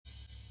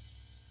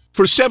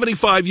For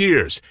 75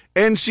 years,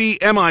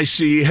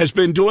 NCMIC has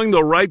been doing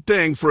the right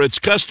thing for its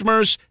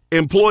customers,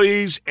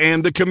 employees,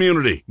 and the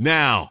community.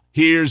 Now,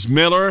 here's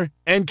Miller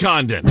and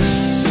Condon.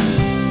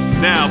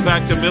 Now,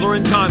 back to Miller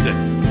and Condon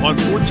on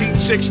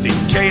 1460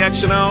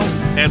 KXNO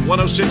and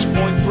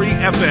 106.3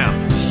 FM.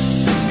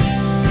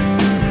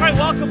 All right,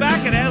 welcome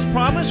back, and as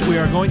promised, we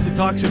are going to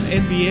talk some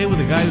NBA with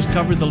a guy who's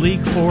covered the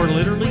league for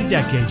literally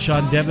decades,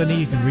 Sean Devaney.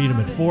 You can read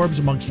him at Forbes,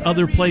 amongst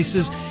other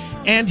places.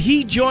 And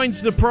he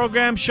joins the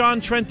program.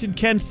 Sean, Trenton,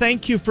 Ken,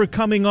 thank you for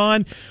coming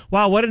on.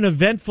 Wow, what an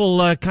eventful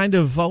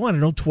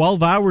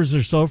 12 hours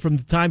or so from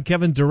the time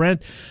Kevin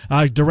Durant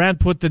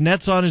put the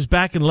Nets on his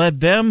back and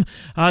led them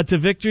to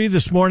victory.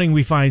 This morning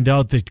we find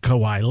out that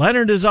Kawhi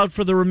Leonard is out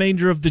for the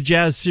remainder of the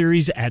Jazz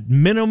series at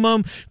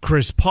minimum.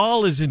 Chris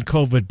Paul is in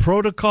COVID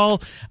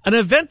protocol. An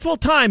eventful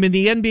time in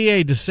the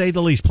NBA, to say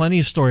the least. Plenty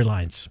of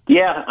storylines.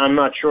 Yeah, I'm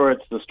not sure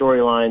it's the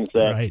storylines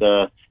that...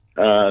 Right.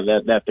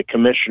 That the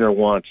commissioner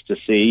wants to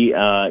see.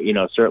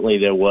 Certainly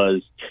there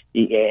was,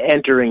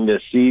 entering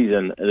this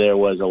season, there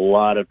was a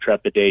lot of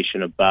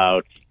trepidation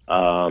about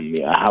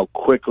how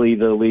quickly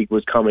the league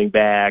was coming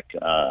back,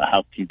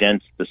 how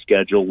condensed the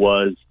schedule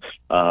was,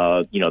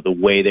 the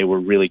way they were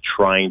really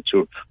trying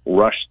to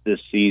rush this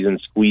season,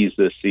 squeeze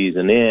this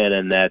season in,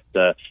 and that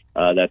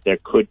there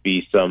could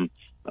be some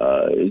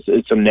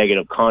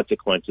negative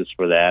consequences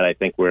for that. I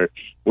think we're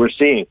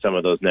seeing some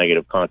of those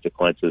negative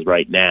consequences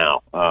right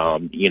now.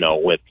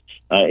 With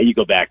you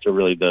go back to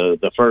really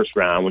the first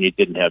round when you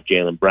didn't have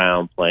Jaylen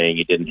Brown playing,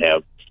 you didn't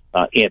have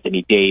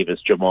Anthony Davis,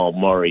 Jamal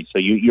Murray, so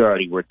you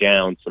already were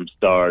down some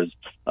stars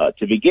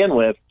to begin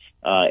with,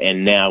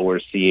 and now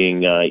we're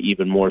seeing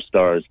even more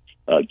stars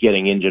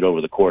getting injured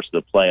over the course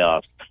of the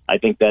playoffs. I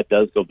think that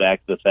does go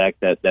back to the fact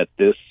that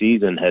this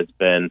season has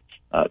been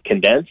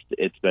condensed.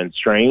 It's been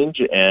strange,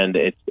 and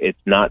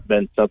it's not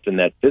been something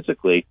that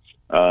physically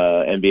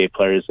NBA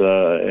players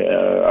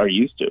are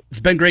used to. It's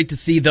been great to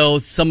see, though,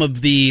 some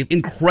of the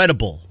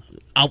incredible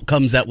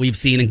outcomes that we've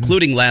seen,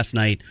 including last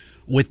night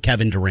with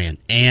Kevin Durant.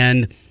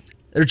 And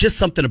there's just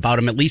something about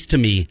him, at least to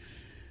me,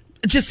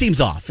 it just seems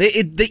off.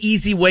 The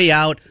easy way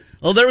out.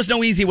 Well, there was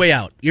no easy way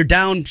out. You're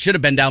down, should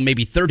have been down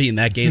maybe 30 in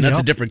that game. That's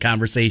a different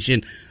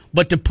conversation.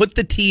 But to put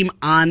the team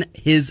on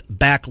his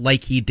back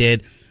like he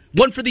did,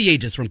 one for the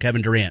ages from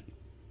Kevin Durant.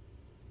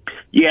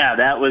 Yeah,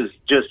 that was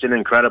just an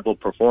incredible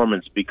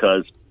performance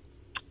because,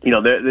 they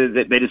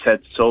just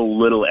had so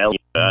little else.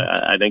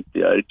 I think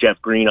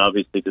Jeff Green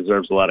obviously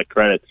deserves a lot of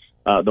credit.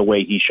 The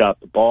way he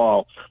shot the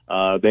ball,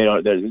 they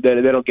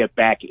don't get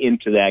back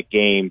into that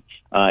game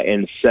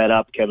and set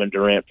up Kevin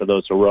Durant for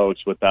those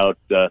heroics without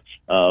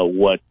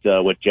what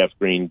Jeff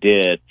Green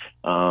did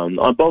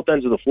on both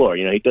ends of the floor.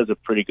 He does a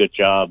pretty good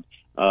job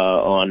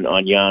on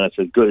Giannis,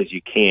 as good as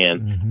you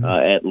can,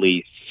 at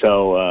least.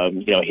 So,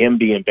 him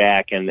being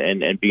back and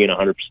being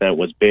 100%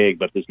 was big,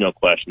 but there's no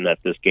question that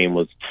this game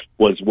was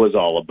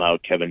all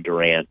about Kevin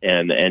Durant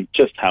and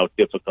just how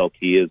difficult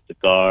he is to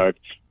guard.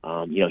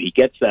 He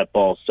gets that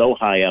ball so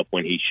high up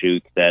when he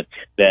shoots that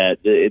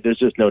there's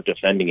just no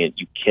defending it.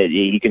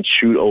 He can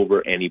shoot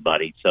over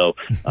anybody. So,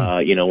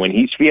 when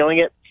he's feeling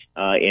it,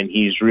 and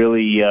he's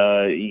really,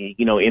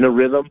 in a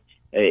rhythm,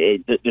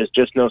 there's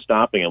just no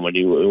stopping him when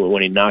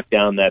he knocked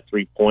down that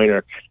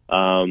 3-pointer,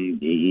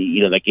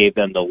 that gave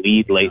them the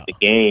lead late in the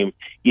game.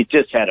 You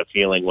just had a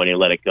feeling when he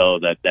let it go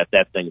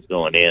that thing's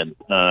going in,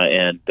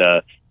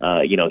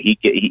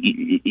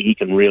 he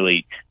can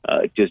really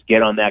just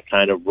get on that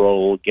kind of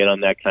roll, get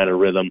on that kind of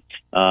rhythm,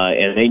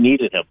 and they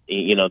needed him.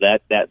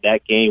 That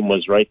game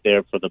was right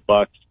there for the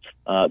Bucks.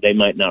 They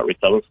might not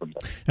recover from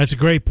that. That's a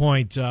great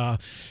point.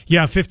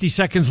 50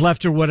 seconds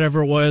left or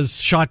whatever it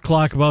was, shot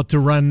clock about to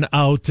run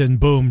out, and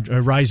boom,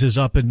 rises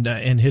up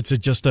and hits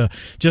it just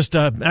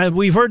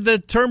we've heard the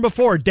term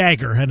before,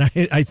 dagger, and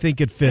I think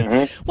it fit.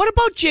 Mm-hmm. What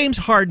about James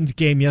Harden's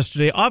game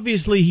yesterday?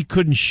 Obviously, he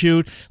couldn't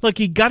shoot. Look,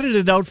 he gutted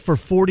it out for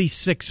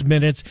 46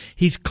 minutes.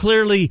 He's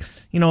clearly,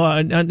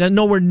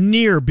 nowhere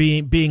near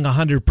being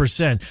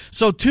 100%.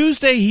 So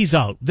Tuesday, he's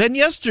out. Then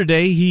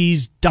yesterday,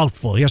 he's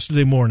doubtful,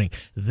 yesterday morning.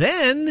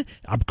 Then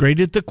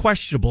upgraded to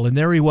questionable, and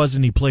there he was,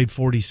 and he played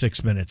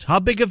 46 minutes. How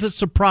big of a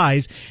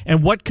surprise,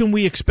 and what can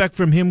we expect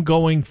from him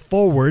going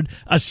forward,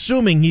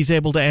 assuming he's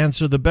able to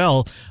answer the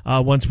bell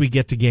once we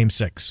get to Game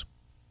 6?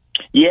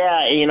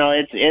 Yeah,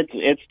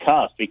 it's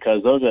tough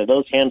because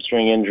those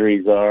hamstring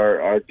injuries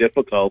are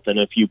difficult, and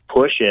if you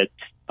push it,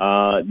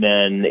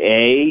 then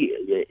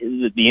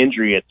the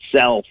injury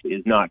itself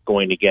is not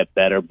going to get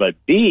better, but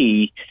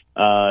B,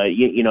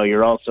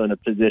 you're also in a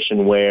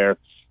position where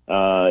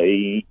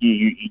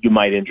you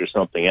might injure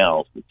something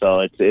else.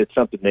 So it's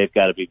something they've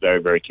got to be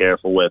very, very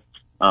careful with.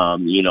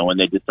 When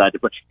they decided to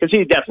put, because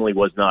he definitely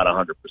was not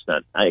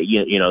 100%.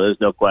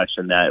 There's no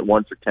question that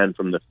 1 for 10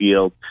 from the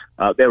field.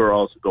 They were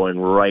also going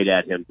right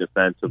at him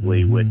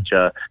defensively, which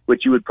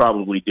you would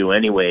probably do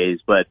anyways.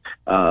 But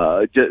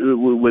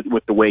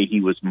with the way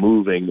he was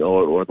moving,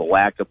 or the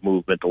lack of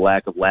movement, the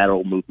lack of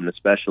lateral movement,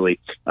 especially,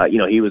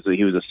 he was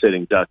a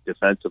sitting duck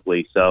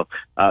defensively. So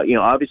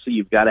obviously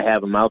you've got to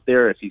have him out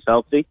there if he's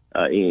healthy.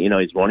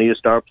 He's one of your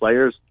star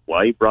players.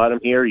 Why you brought him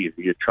here?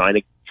 You're trying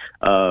to.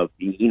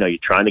 You're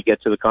trying to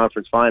get to the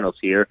conference finals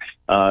here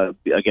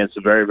against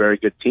a very, very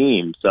good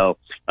team. So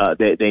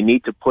they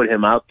need to put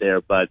him out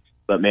there. But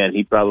man,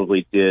 he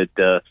probably did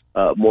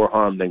more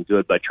harm than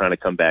good by trying to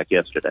come back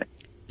yesterday.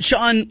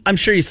 Sean, I'm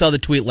sure you saw the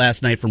tweet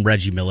last night from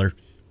Reggie Miller,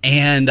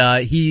 and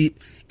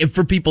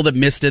for people that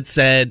missed it,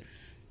 said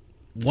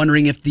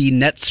wondering if the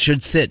Nets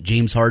should sit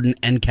James Harden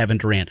and Kevin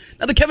Durant.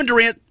 Now the Kevin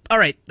Durant, all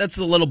right, that's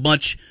a little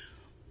much,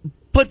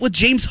 but with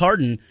James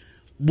Harden,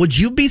 would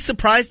you be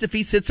surprised if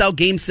he sits out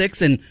Game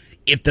 6, and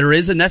if there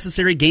is a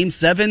necessary Game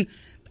 7,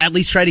 at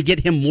least try to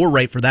get him more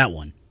right for that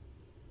one?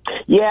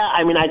 Yeah,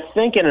 I mean, I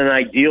think in an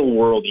ideal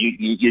world,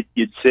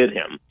 you'd sit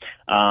him.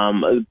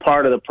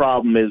 Part of the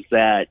problem is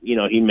that,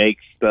 he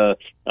makes what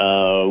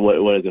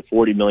is it,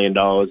 $40 million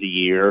a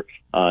year.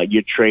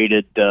 You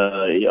traded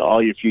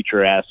all your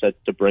future assets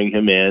to bring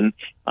him in.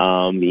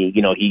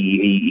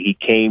 He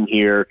came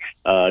here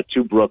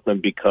to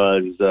Brooklyn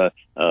because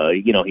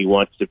he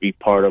wants to be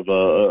part of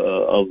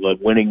a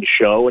winning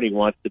show, and he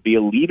wants to be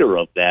a leader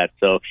of that.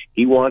 So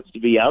he wants to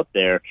be out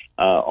there.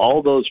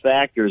 All those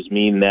factors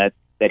mean that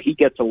he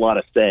gets a lot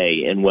of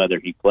say in whether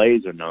he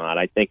plays or not.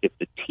 I think if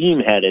the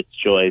team had its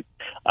choice,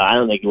 I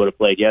don't think he would have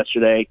played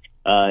yesterday,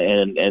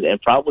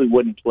 and probably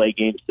wouldn't play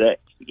Game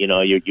 6.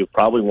 You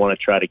probably want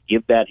to try to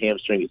give that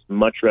hamstring as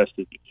much rest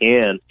as you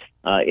can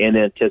in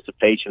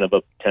anticipation of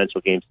a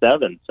potential Game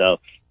 7. So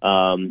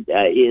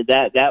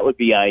that would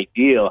be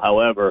ideal.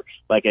 However,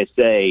 like I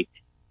say,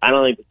 I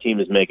don't think the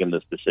team is making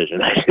this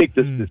decision. I think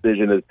this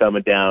decision is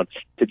coming down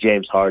to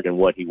James Harden,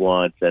 what he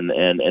wants, and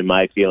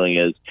my feeling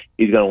is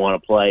he's going to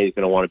want to play. He's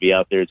going to want to be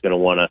out there. He's going to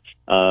want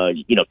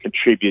to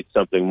contribute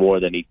something more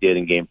than he did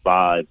in Game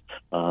 5.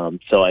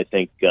 So I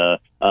think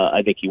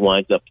he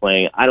winds up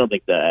playing. I don't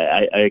think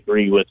that I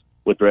agree with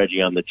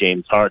Reggie on the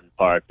James Harden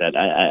part. That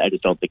I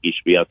just don't think he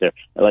should be out there.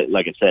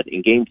 Like I said,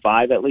 in Game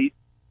 5 at least,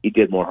 he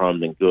did more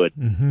harm than good.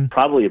 Mm-hmm.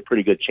 Probably a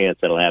pretty good chance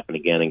that'll happen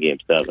again in Game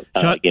 7,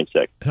 Game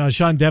 6.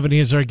 Sean Devaney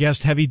is our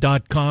guest,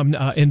 Heavy.com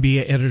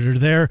NBA editor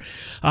there.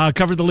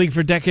 Covered the league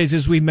for decades,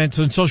 as we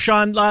mentioned. So,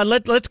 Sean,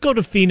 let's go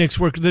to Phoenix,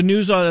 where the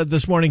news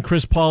this morning,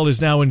 Chris Paul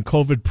is now in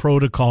COVID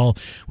protocol.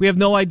 We have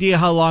no idea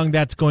how long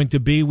that's going to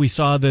be. We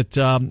saw that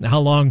how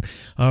long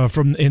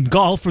in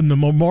golf, from the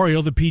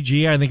Memorial, the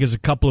PGA, I think is a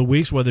couple of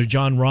weeks, whether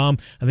John Rahm,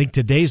 I think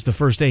today's the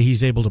first day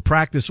he's able to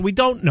practice. So we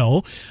don't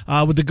know.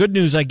 But the good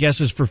news, I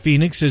guess, is for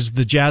Phoenix, is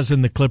the Jazz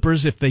and the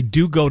Clippers. If they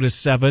do go to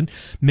 7,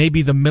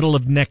 maybe the middle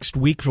of next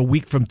week, a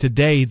week from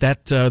today,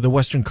 that the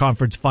Western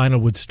Conference Final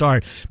would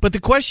start. But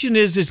the question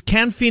is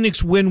can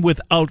Phoenix win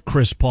without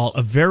Chris Paul?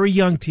 A very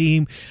young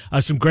team,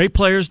 some great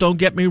players, don't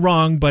get me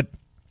wrong, but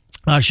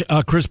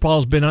Chris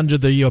Paul's been under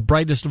the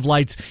brightest of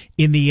lights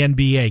in the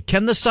NBA.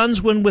 Can the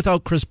Suns win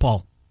without Chris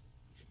Paul?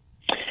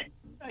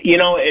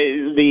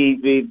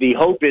 The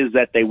hope is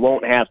that they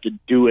won't have to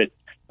do it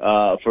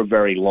for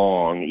very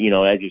long.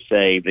 As you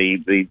say,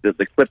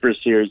 the Clippers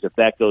series, if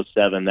that goes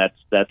 7,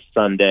 that's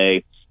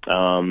Sunday,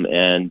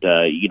 and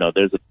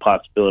there's a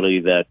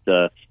possibility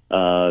that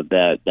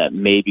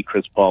maybe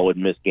Chris Paul would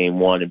miss Game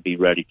 1 and be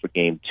ready for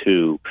Game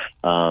 2.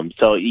 So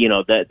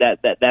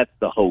that's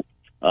the hope,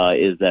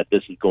 is that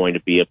this is going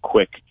to be a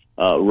quick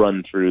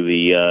run through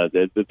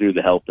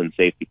the health and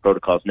safety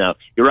protocols. Now,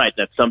 you're right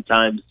that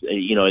sometimes,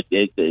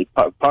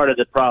 part of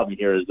the problem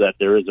here is that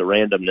there is a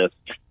randomness.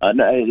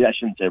 No, I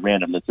shouldn't say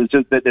randomness. It's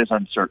just that there's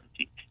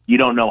uncertainty. You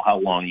don't know how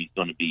long he's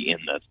going to be in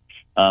this.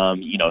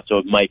 So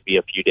it might be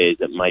a few days.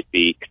 It might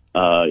be,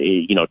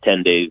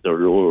 10 days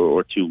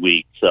or 2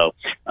 weeks. So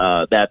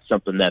that's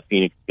something that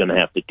Phoenix is going to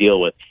have to deal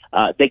with.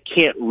 They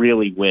can't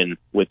really win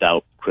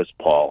without Chris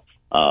Paul.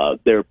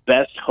 Their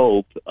best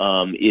hope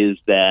is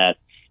that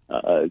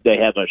they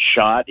have a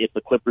shot, if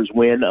the Clippers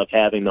win, of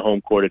having the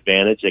home court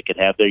advantage. They could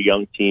have their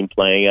young team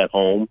playing at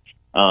home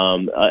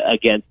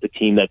against a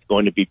team that's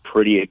going to be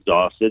pretty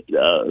exhausted.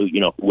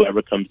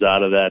 Whoever comes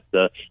out of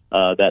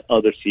that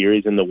other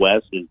series in the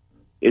West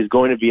is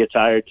going to be a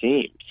tired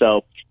team.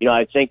 So,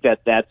 I think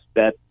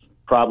that's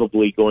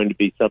probably going to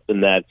be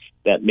something that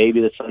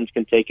maybe the Suns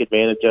can take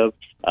advantage of.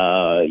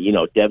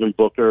 Devin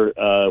Booker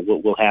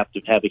will have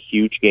to have a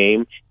huge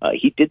game.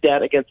 He did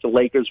that against the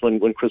Lakers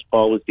when Chris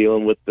Paul was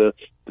dealing with the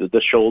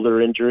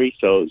shoulder injury.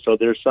 So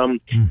there's some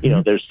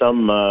there's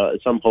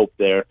some hope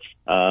there.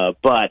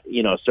 But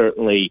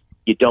certainly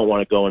you don't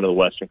want to go into the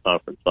Western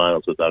Conference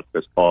Finals without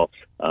Chris Paul.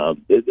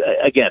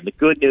 Again, the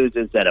good news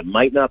is that it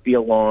might not be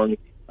a long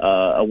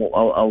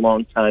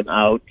time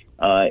out.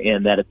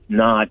 And that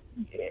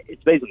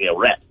it's basically a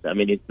rest. I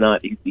mean, he's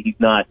not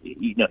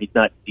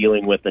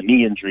dealing with a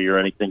knee injury or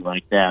anything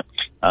like that.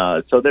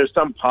 So there's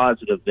some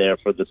positive there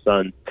for the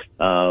Suns,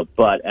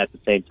 but at the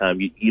same time,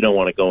 you don't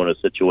want to go in a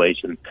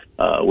situation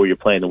where you're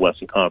playing the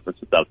Western Conference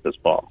without Chris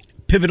Paul.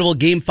 Pivotal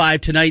Game 5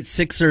 tonight,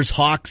 Sixers,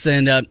 Hawks,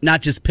 and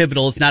not just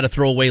pivotal, it's not a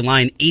throwaway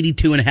line.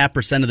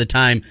 82.5% of the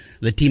time,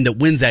 the team that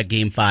wins that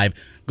Game 5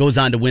 goes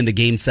on to win the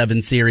Game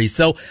 7 series.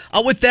 So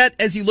with that,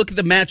 as you look at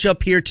the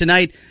matchup here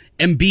tonight,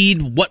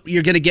 Embiid, what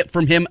you're going to get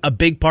from him, a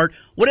big part.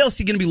 What else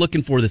are you going to be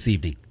looking for this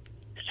evening?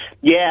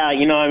 Yeah,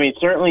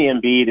 certainly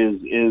Embiid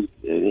is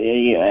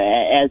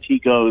as he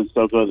goes,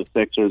 so go the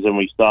Sixers, and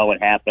we saw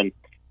what happened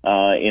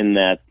in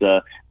that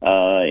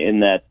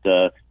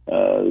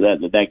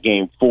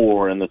Game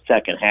 4 in the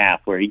second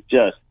half, where it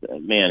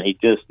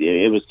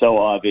was so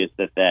obvious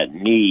that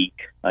knee,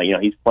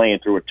 he's playing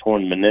through a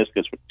torn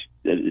meniscus,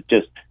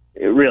 it's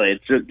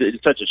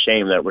such a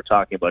shame that we're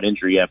talking about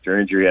injury after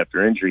injury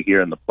after injury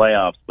here in the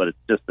playoffs, but it's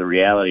just the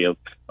reality of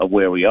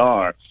where we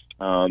are.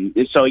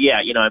 He's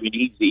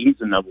the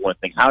number one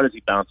thing. How does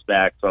he bounce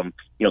back from,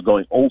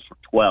 going 0 for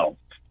 12,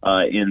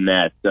 in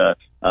that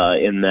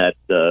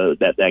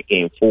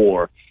Game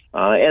 4?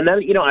 And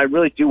then, I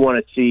really do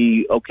want to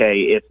see,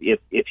 okay,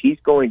 if he's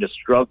going to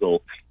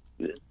struggle,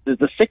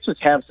 the Sixers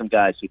have some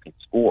guys who can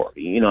score.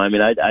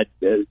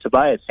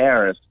 Tobias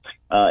Harris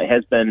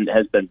has been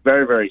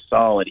very, very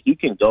solid. He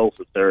can go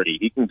for 30.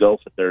 He can go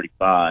for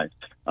 35.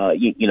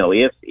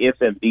 If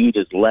Embiid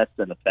is less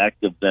than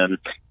effective, then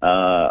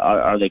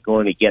are they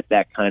going to get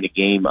that kind of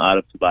game out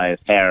of Tobias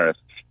Harris?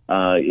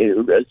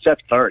 Seth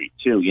Curry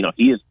too.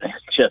 He is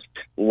just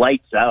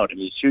lights out.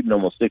 He's shooting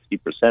almost 60%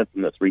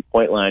 from the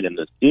 3-point line in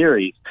this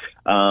series.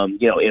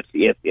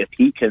 If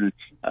he can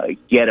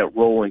get it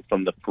rolling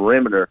from the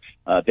perimeter,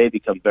 they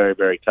become very,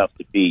 very tough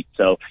to beat.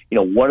 So,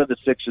 what are the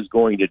Sixers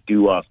going to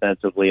do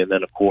offensively? And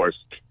then, of course,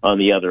 on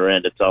the other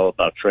end, it's all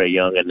about Trae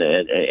Young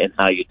and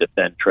how you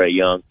defend Trae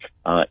Young.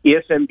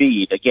 If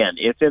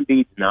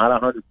Embiid's not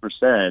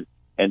 100%,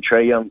 and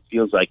Trae Young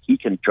feels like he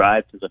can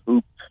drive to the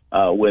hoop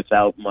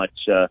without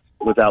much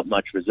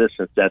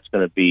resistance, that's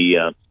going to be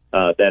a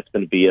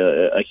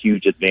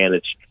huge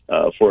advantage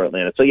for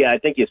Atlanta. So, I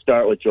think you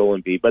start with Joel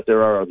Embiid, but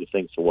there are other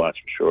things to watch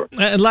for sure.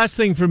 And last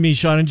thing for me,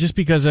 Sean, and just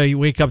because I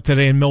wake up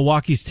today and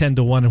Milwaukee's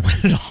 10-1 and win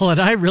it all, and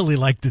I really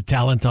like the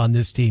talent on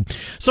this team.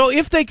 So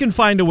if they can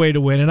find a way to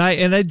win, and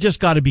I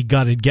just got to be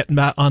gutted getting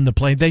back on the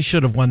plane. They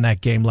should have won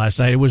that game last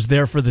night. It was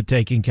there for the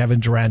taking. Kevin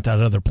Durant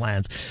had other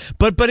plans.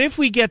 But if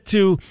we get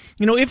to,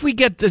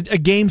 a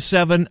Game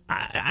 7,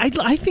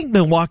 I think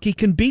Milwaukee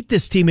can beat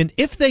this team. And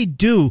if they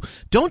do,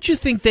 don't you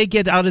think they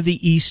get out of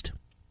the East?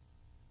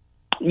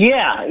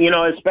 Yeah,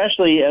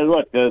 especially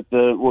look,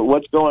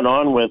 what's going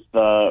on with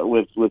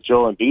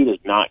Joel Embiid is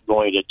not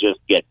going to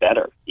just get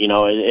better.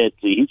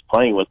 He's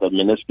playing with a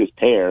meniscus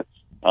tear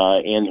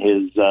in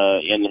his.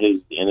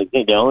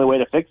 The only way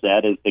to fix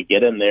that is to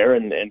get in there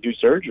and do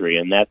surgery,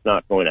 and that's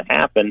not going to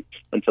happen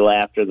until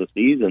after the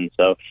season.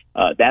 So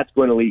that's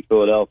going to leave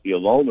Philadelphia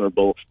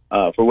vulnerable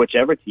for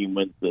whichever team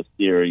wins this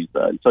series.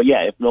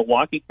 If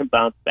Milwaukee can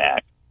bounce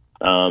back.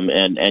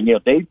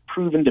 They've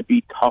proven to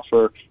be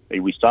tougher.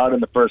 We saw it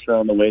in the first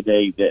round, the way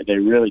they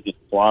really just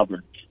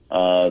clobbered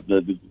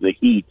the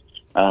Heat.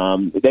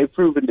 They've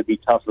proven to be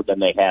tougher than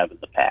they have in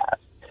the past.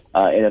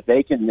 And if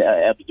they can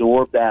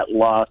absorb that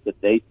loss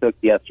that they took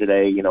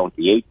yesterday, with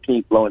the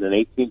 18th blowing an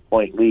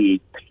 18-point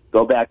lead,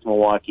 go back to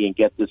Milwaukee and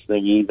get this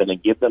thing even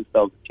and give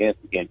themselves a chance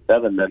in Game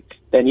 7, then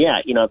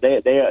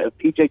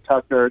PJ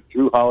Tucker,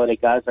 Drew Holiday,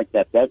 guys like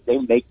that they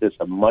make this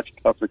a much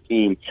tougher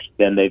team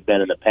than they've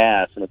been in the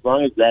past. And as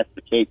long as that's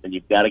the case, then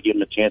you've got to give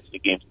them a chance in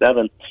Game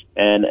 7.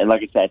 And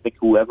like I said, I think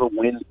whoever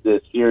wins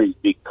this series,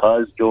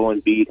 because Joel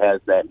Embiid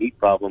has that knee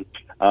problem,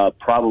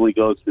 probably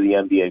goes to the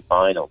NBA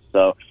Finals.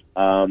 So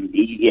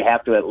you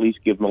have to at least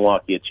give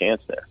Milwaukee a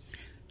chance there.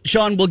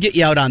 Sean, we'll get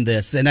you out on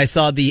this. And I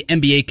saw the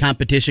NBA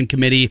Competition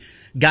Committee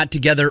got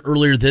together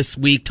earlier this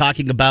week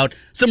talking about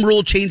some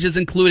rule changes,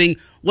 including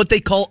what they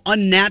call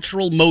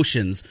unnatural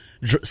motions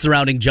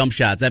surrounding jump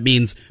shots. That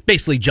means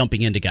basically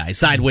jumping into guys,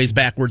 sideways,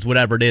 backwards,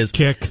 whatever it is.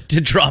 Kick.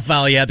 To draw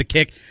foul. Yeah, the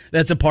kick.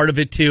 That's a part of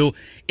it, too.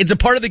 It's a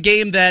part of the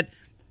game that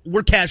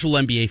we're casual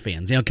NBA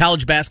fans.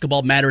 College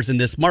basketball matters in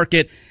this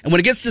market. And when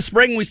it gets to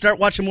spring, we start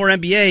watching more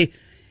NBA.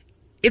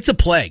 It's a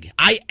plague.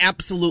 I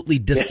absolutely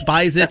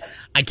despise it.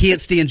 I can't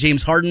stand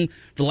James Harden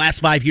for the last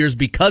 5 years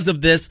because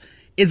of this.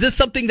 Is this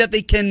something that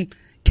they can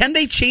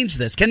they change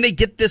this? Can they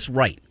get this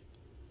right?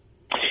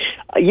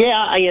 Yeah,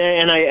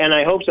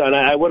 I hope so. And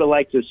I would have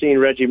liked to have seen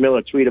Reggie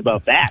Miller tweet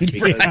about that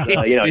because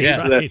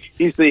right.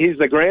 He's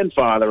the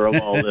grandfather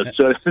of all this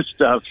sort of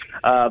stuff.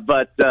 I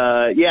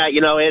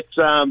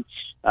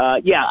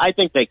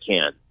think they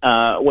can.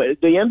 The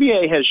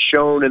NBA has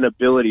shown an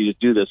ability to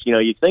do this.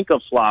 You think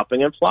of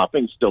flopping, and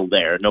flopping's still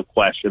there, no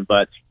question.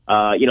 But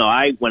when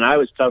I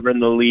was covering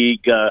the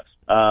league in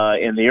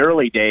my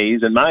early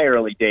days, in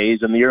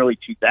the early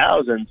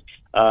 2000s,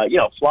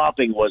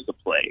 flopping was the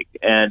plague,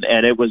 and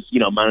it was,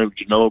 Manu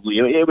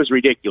Ginobili. It was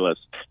ridiculous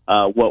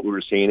what we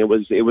were seeing. It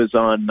was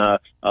on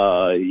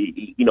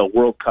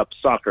World Cup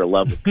soccer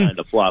level kind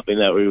of flopping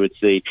that we would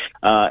see,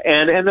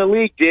 and the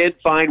league did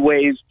find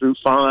ways through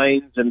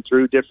fines and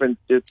through different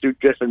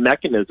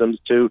mechanisms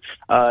to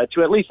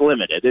at least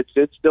limit it.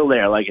 It's still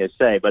there, like I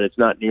say, but it's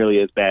not nearly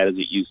as bad as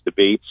it used to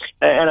be,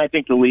 and I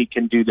think the league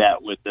can do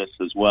that with this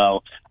as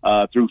well,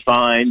 through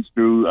fines,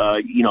 through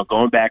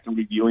going back and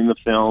reviewing the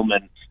film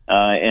and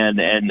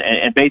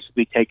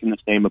basically taking the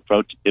same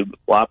approach to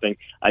flopping.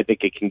 I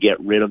think it can get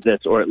rid of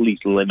this, or at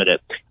least limit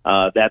it.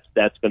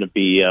 That's going to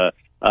be a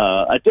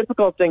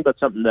difficult thing, but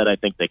something that I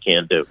think they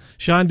can do.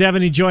 Sean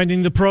Devaney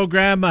joining the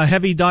program.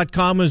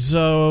 Heavy.com is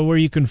where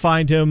you can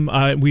find him.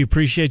 We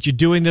appreciate you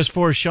doing this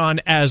for us, Sean.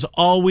 As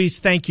always,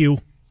 thank you.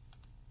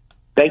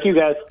 Thank you,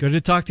 guys. Good to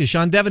talk to you.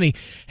 Sean Devaney.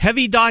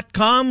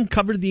 Heavy.com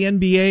covered the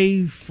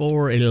NBA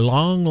for a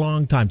long,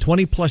 long time.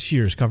 20-plus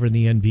years covering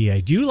the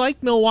NBA. Do you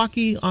like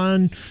Milwaukee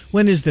on...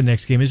 When is the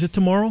next game? Is it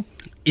tomorrow?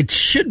 It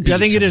should be. I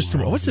think tomorrow. It is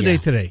tomorrow. What's the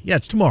date today? Yeah,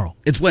 it's tomorrow.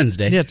 It's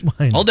Wednesday. Yeah, it's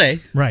mine. All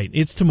day. Right.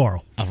 It's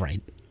tomorrow. All right.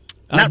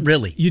 Not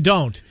really. You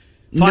don't.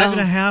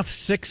 5.5,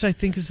 6, I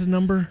think is the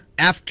number.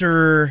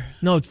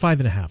 No, it's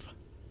 5.5.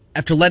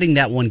 After letting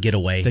that one get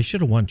away. They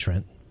should have won,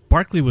 Trent.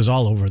 Barkley was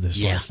all over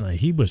this last night.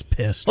 He was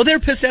pissed. Well, they were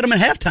pissed at him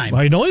at halftime.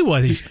 I know he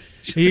was.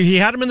 He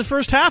had him in the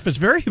first half. It's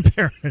very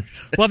apparent.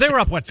 Well, they were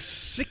up,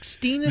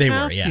 16 and a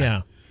half? They were,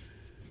 yeah.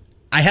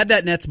 I had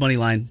that Nets money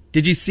line.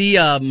 Did you see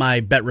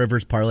my Bet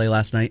Rivers parlay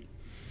last night?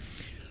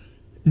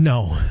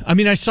 No. I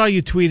mean, I saw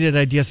you tweet it.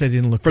 I guess I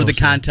didn't look for the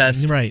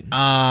contest. Right.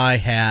 I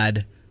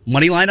had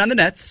money line on the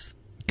Nets.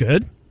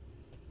 Good.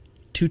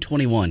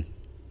 221.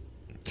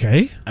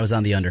 Okay. I was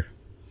on the under.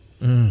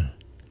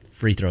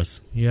 Free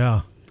throws.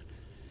 Yeah.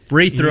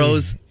 Free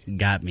throws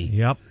got me.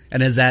 Yep.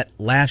 And as that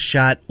last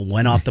shot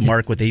went off the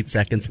mark with 8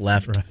 seconds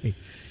left, right.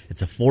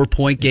 It's a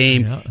 4-point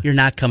game. Yeah. You're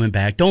not coming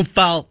back. Don't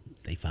foul.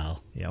 They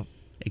foul. Yep.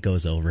 It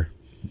goes over.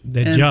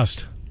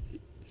 It's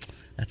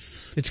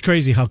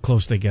crazy how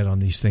close they get on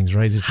these things,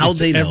 right? It's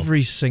they know.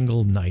 Every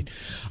single night.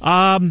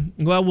 Well,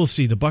 we'll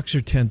see. The Bucks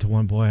are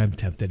 10-1. Boy, I'm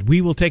tempted.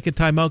 We will take a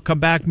timeout, come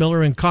back.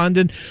 Miller and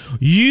Condon.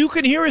 You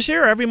can hear us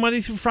here every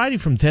Monday through Friday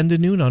from 10 to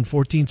noon on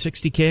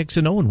 1460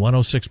 KXNO and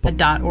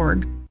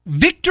 106.org.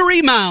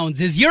 Victory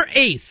Mounds is your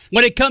ace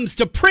when it comes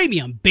to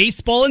premium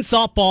baseball and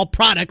softball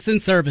products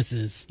and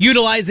services.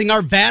 Utilizing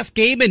our vast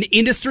game and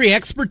industry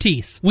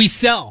expertise, we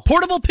sell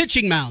portable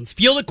pitching mounds,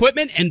 field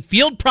equipment, and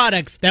field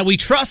products that we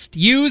trust,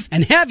 use,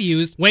 and have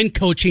used when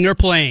coaching or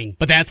playing.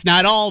 But that's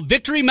not all.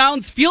 Victory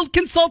Mounds Field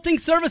Consulting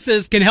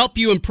Services can help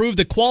you improve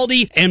the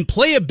quality and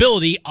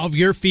playability of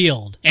your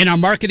field. And our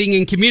marketing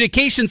and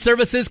communication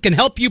services can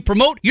help you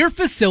promote your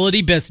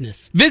facility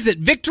business.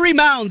 Visit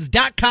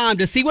VictoryMounds.com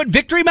to see what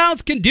Victory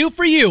Mounds can do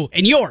for you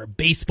in your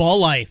baseball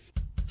life.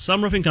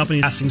 Some roofing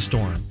companies passing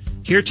storm.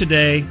 Here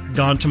today,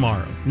 gone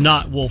tomorrow.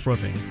 Not Wolf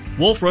Roofing.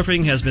 Wolf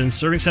Roofing has been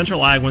serving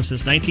Central Iowa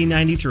since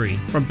 1993,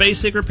 from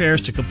basic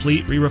repairs to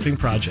complete re-roofing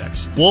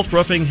projects. Wolf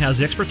Roofing has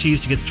the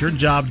expertise to get your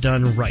job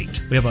done right.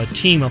 We have a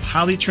team of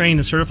highly trained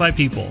and certified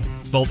people,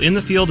 both in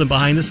the field and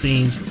behind the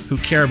scenes, who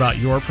care about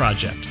your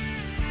project.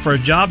 For a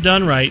job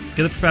done right,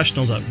 give the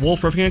professionals at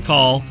Wolf Roofing a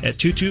call at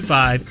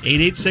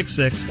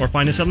 225-8866 or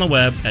find us on the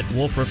web at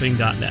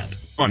wolfroofing.net.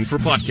 Fun for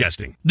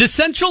podcasting. The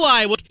Central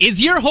Iowa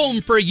is your home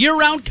for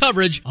year-round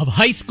coverage of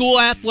high school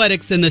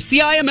athletics in the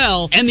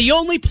CIML and the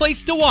only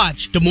place to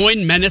watch Des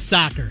Moines Menace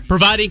Soccer.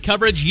 Providing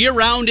coverage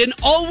year-round and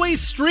always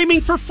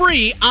streaming for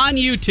free on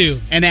YouTube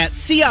and at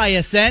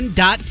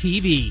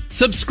CISN.TV.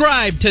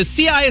 Subscribe to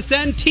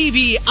CISN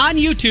TV on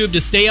YouTube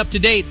to stay up to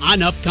date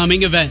on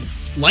upcoming events.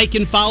 Like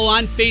and follow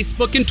on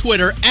Facebook and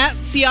Twitter at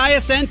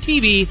CISN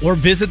TV or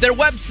visit their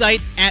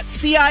website at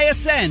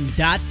CISN.TV.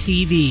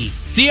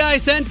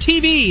 CISN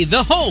TV,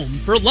 the home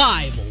for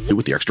live.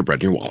 With the extra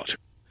bread in your wallet.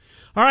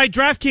 All right,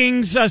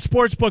 DraftKings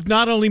Sportsbook,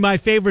 not only my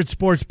favorite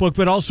sportsbook,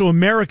 but also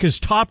America's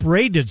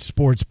top-rated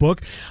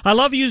sportsbook. I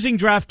love using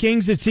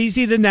DraftKings. It's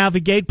easy to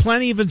navigate,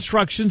 plenty of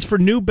instructions for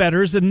new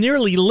bettors, a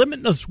nearly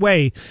limitless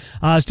way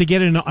to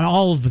get in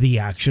all of the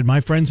action. My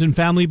friends and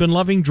family have been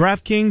loving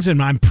DraftKings,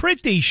 and I'm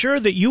pretty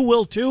sure that you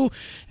will too.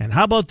 And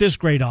how about this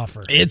great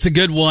offer? It's a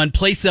good one.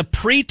 Place a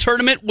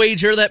pre-tournament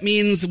wager. That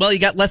means, well, you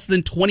got less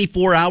than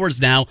 24 hours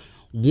now.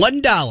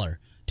 $1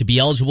 to be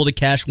eligible to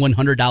cash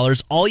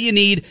 $100. All you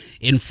need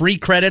in free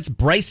credits,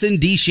 Bryson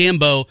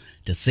DeChambeau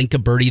to sink a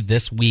birdie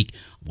this week.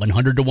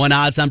 100-1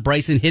 odds on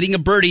Bryson hitting a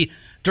birdie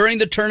during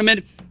the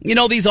tournament. You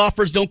know, these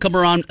offers don't come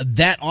around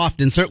that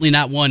often, certainly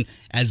not one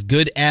as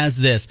good as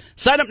this.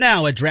 Sign up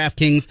now at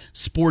DraftKings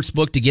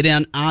Sportsbook to get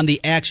in on the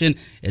action.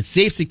 It's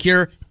safe,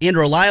 secure, and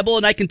reliable,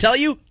 and I can tell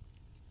you,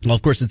 well,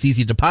 of course, it's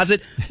easy to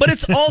deposit, but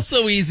it's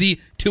also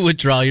easy to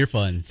withdraw your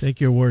funds. Take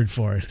your word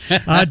for it.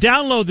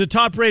 Download the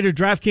top-rated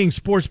DraftKings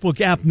Sportsbook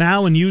app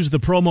now and use the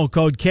promo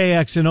code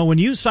KXNO when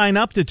you sign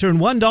up to turn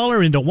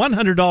 $1 into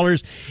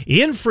 $100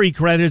 in free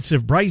credits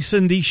if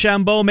Bryson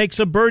DeChambeau makes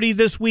a birdie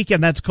this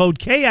weekend. That's code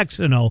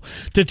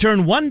KXNO to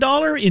turn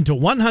 $1 into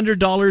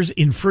 $100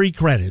 in free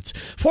credits.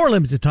 For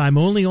limited time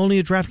only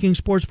at DraftKings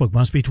Sportsbook.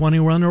 Must be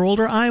 21 or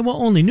older. Iowa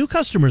only. New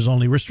customers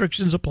only.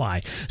 Restrictions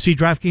apply. See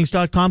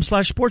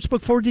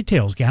DraftKings.com/sportsbook for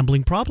details.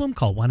 Gambling problem?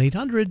 Call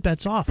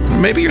 1-800-BETS-OFF.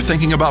 Maybe you're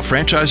thinking about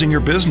franchising your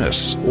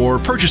business or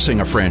purchasing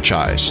a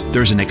franchise.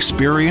 There's an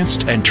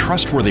experienced and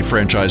trustworthy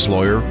franchise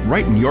lawyer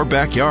right in your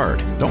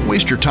backyard. Don't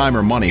waste your time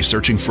or money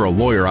searching for a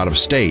lawyer out of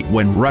state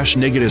when Rush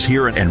Nigut is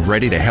here and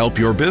ready to help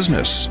your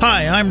business.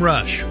 Hi, I'm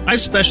Rush.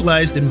 I've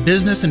specialized in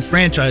business and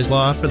franchise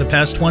law for the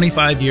past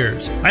 25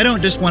 years. I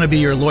don't just want to be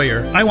your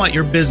lawyer. I want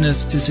your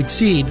business to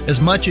succeed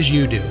as much as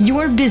you do.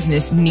 Your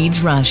business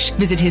needs Rush.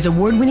 Visit his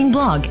award-winning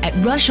blog at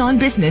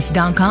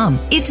rushonbusiness.com.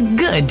 It's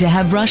good to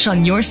have Rush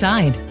on your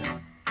side.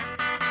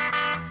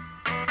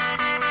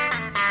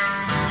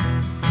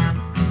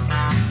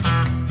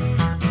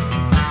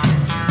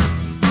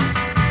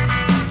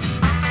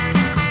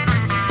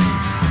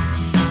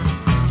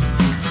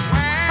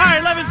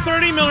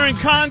 Miller and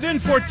Condon,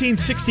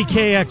 1460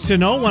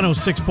 KXNO,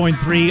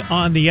 106.3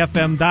 on the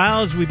FM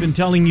dials. We've been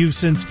telling you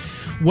since,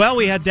 well,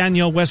 we had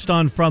Danielle West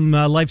on from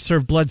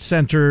LifeServe Blood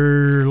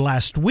Center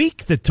last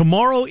week that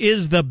tomorrow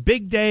is the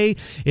big day.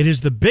 It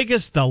is the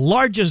biggest, the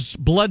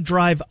largest blood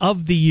drive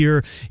of the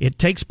year. It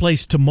takes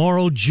place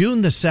tomorrow,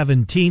 June the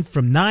 17th,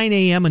 from 9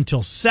 a.m.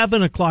 until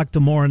 7 o'clock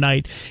tomorrow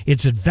night.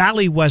 It's at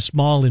Valley West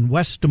Mall in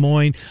West Des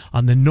Moines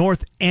on the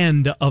north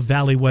end of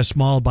Valley West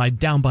Mall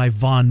down by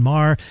Von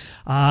Mar.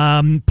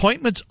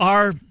 Appointments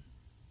are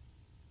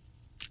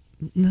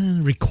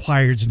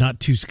required's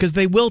not too, because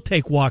they will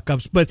take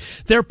walk-ups, but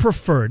they're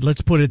preferred.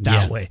 Let's put it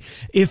that way.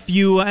 If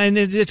you, and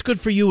it's good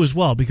for you as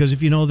well, because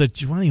if you know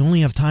that you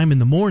only have time in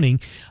the morning,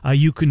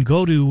 you can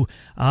go to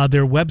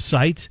their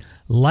website,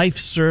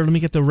 LifeServe. Let me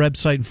get the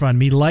website in front of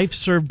me.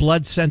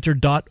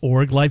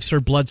 LifeServeBloodCenter.org,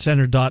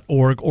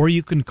 LifeServeBloodCenter.org, or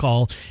you can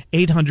call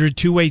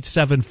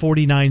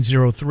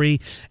 800-287-4903,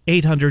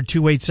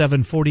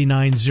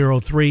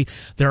 800-287-4903.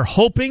 They're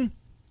hoping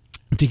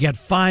to get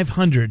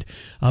 500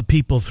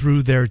 people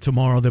through there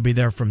tomorrow. They'll be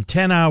there from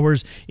 10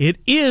 hours. It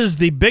is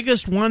the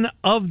biggest one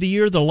of the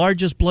year, the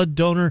largest blood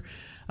donor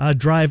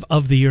drive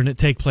of the year, and it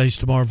takes place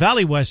tomorrow.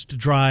 Valley West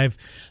Drive,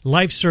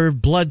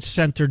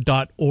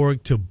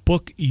 LifeServeBloodCenter.org to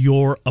book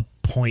your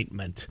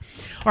appointment.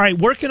 All right,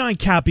 working on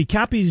Cappy.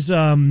 Cappy's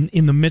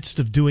in the midst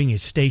of doing a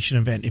station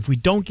event. If we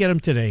don't get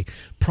him today,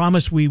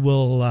 promise we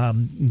will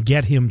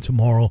get him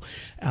tomorrow.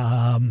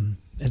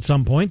 At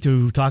some point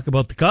to talk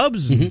about the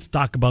Cubs and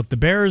talk about the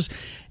Bears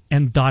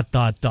and ...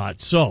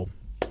 So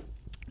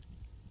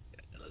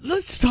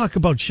let's talk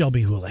about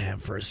Shelby Houlihan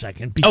for a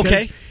second. Because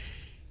okay.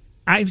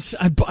 I'm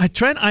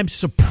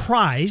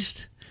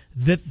surprised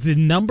that the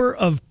number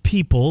of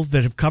people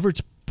that have covered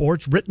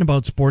sports, written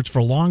about sports for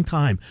a long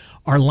time,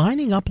 are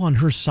lining up on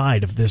her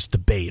side of this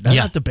debate.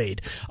 Not debate,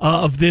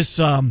 of this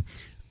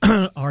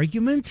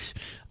argument,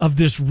 of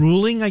this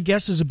ruling, I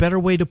guess is a better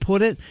way to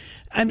put it.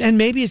 And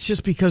maybe it's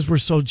just because we're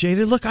so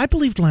jaded. Look, I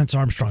believed Lance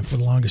Armstrong for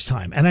the longest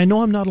time, and I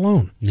know I'm not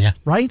alone. Yeah.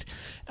 Right?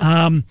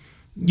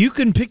 You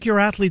can pick your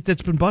athlete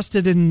that's been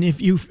busted, and if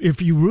you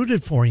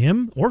rooted for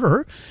him or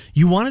her,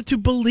 you wanted to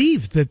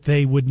believe that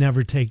they would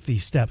never take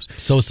these steps.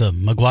 Sosa,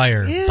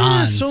 McGuire,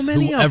 Bonds, so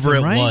many whoever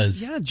of them, right? it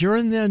was. Yeah,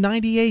 during the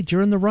 98,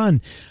 during the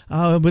run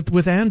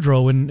with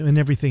Andro and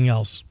everything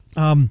else.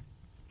 I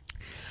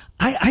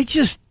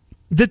just,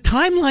 the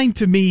timeline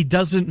to me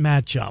doesn't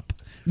match up.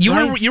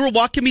 You were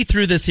walking me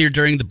through this here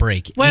during the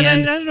break. Well,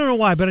 I don't know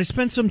why, but I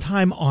spent some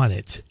time on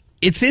it.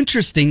 It's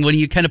interesting when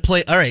you kind of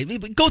play. All right,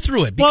 go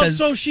through it. Because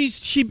well,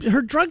 so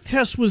her drug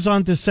test was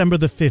on December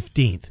the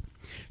 15th.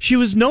 She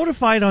was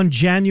notified on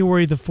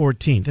January the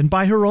 14th, and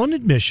by her own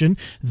admission,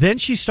 then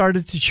she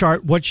started to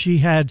chart what she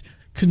had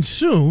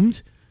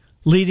consumed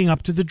leading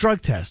up to the drug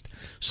test.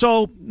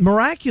 So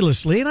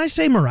miraculously, and I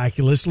say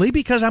miraculously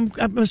because I'm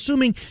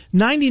assuming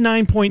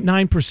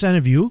 99.9%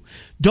 of you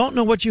don't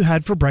know what you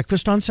had for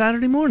breakfast on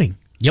Saturday morning.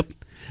 Yep.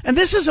 And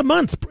this is a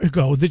month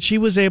ago that she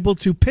was able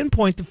to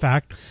pinpoint the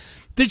fact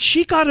that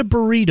she got a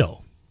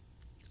burrito.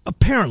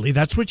 Apparently,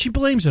 that's what she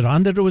blames it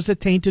on, that it was a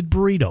tainted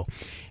burrito.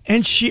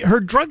 And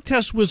her drug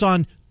test was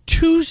on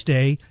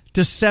Tuesday,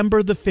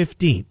 December the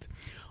 15th.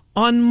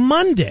 On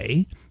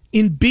Monday,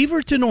 in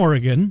Beaverton,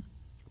 Oregon,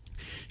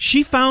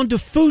 she found a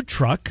food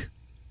truck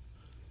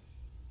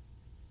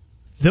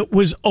that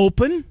was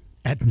open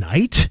at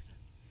night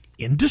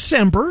in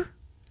December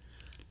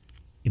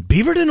in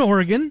Beaverton,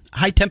 Oregon.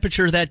 High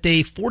temperature that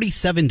day,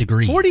 47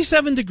 degrees.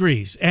 47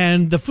 degrees.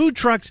 And the food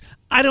trucks,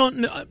 I don't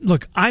know.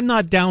 Look, I'm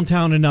not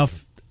downtown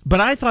enough, but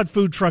I thought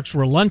food trucks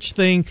were a lunch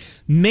thing,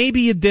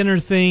 maybe a dinner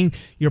thing.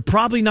 You're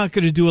probably not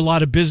going to do a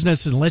lot of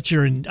business unless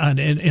you're in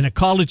a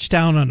college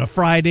town on a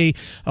Friday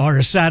or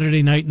a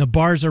Saturday night and the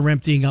bars are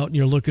emptying out and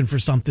you're looking for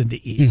something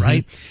to eat,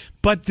 right?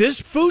 But this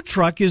food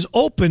truck is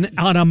open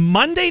on a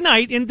Monday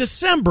night in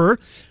December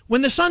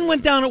when the sun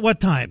went down at what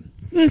time?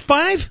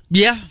 5?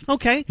 Yeah.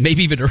 Okay.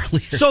 Maybe even earlier.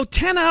 So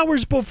 10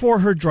 hours before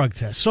her drug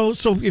test. So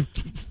if,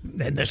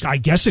 and this, I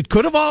guess it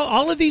could have,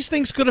 all of these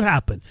things could have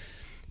happened.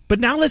 But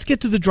now let's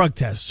get to the drug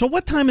test. So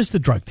what time is the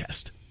drug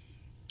test?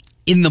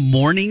 In the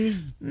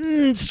morning?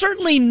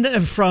 Certainly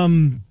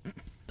from,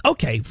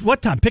 okay,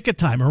 what time? Pick a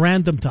time, a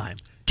random time.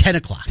 10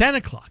 o'clock. 10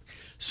 o'clock.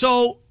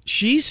 So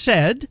she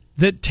said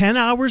that 10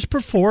 hours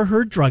before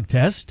her drug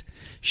test,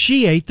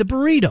 she ate the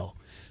burrito.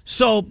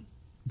 So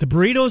the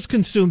burrito is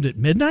consumed at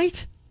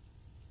midnight?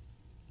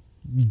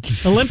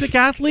 Olympic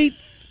athlete,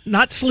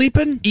 not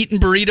sleeping? Eating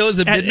burritos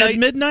at midnight? At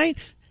midnight?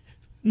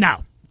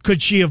 Now,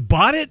 could she have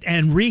bought it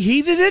and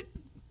reheated it?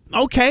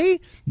 Okay,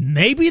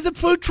 maybe the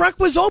food truck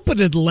was open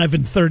at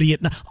 11:30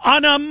 at night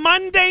on a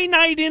Monday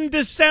night in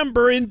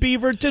December in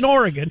Beaverton,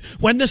 Oregon,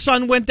 when the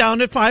sun went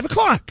down at 5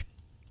 o'clock.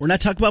 We're not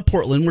talking about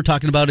Portland. We're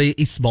talking about a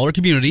smaller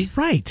community.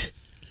 Right.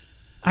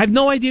 I have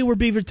no idea where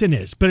Beaverton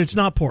is, but it's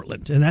not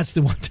Portland, and that's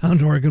the one town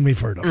in Oregon we've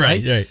heard of.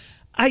 Right.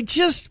 I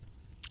just,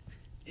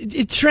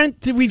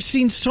 Trent, we've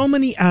seen so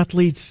many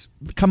athletes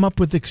come up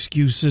with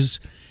excuses.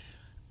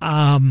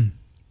 And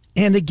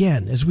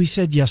again, as we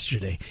said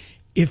yesterday,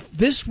 if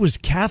this was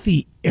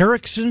Kathy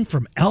Erickson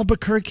from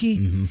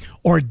Albuquerque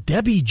or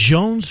Debbie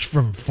Jones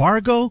from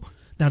Fargo,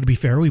 now to be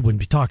fair, we wouldn't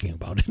be talking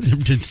about it.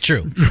 It's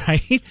true.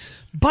 Right?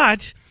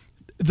 But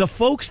the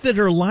folks that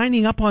are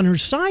lining up on her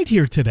side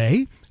here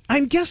today,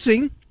 I'm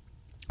guessing,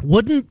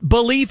 wouldn't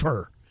believe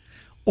her.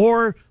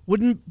 Or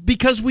wouldn't,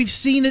 because we've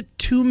seen it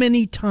too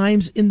many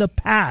times in the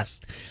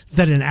past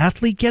that an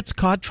athlete gets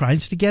caught,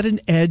 tries to get an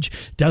edge,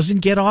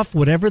 doesn't get off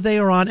whatever they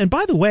are on. And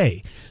by the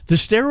way, the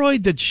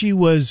steroid that she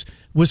was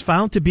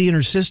found to be in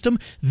her system,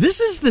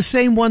 this is the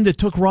same one that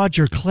took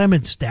Roger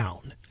Clemens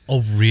down.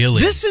 Oh,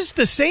 really? This is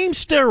the same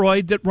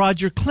steroid that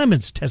Roger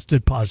Clemens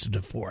tested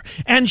positive for,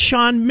 and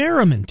Sean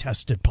Merriman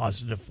tested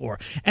positive for,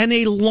 and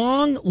a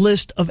long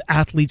list of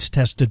athletes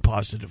tested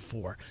positive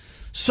for.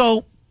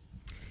 So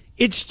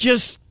it's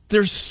just,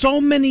 there's so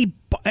many,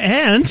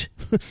 and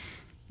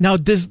now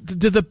does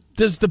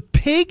the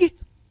pig,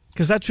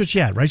 because that's what she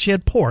had, right? She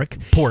had pork.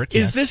 Pork,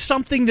 yes. Is this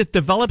something that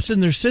develops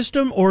in their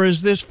system, or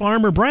is this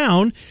Farmer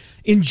Brown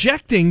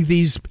injecting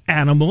these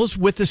animals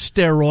with a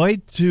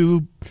steroid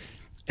to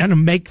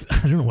make,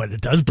 I don't know what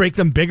it does, break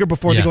them bigger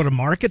before they go to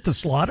market to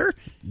slaughter?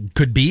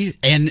 Could be.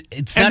 And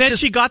it's not and then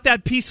just, she got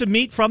that piece of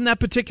meat from that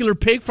particular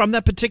pig, from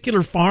that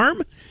particular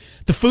farm.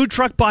 The food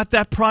truck bought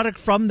that product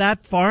from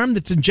that farm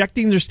that's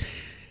injecting their...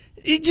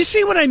 You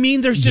see what I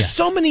mean? There's just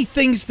so many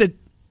things that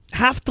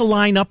have to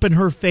line up in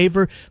her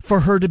favor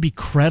for her to be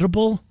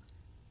credible.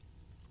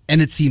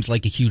 And it seems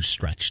like a huge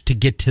stretch to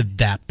get to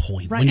that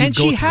point. Right, and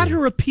she had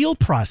her appeal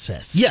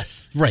process.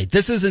 Yes, right.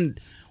 This isn't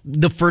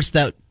the first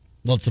that...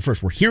 Well, it's the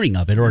first we're hearing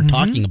of it or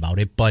talking about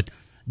it, but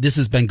this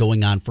has been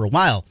going on for a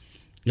while.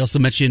 You also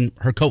mentioned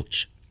her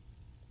coach,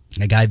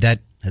 a guy that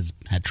has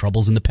had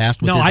troubles in the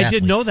past with his athletes. No, I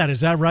didn't know that. Is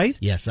that right?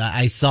 Yes,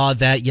 I saw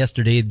that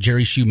yesterday.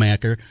 Jerry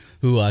Schumacher,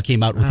 who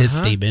came out with his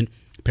statement.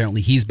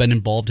 Apparently, he's been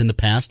involved in the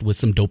past with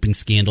some doping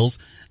scandals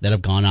that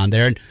have gone on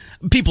there. And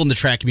people in the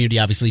track community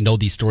obviously know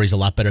these stories a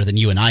lot better than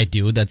you and I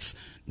do. That's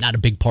not a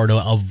big part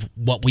of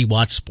what we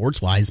watch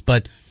sports-wise.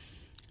 But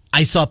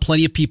I saw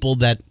plenty of people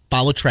that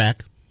follow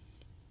track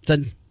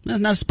said,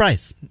 not a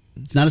surprise.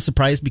 It's not a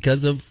surprise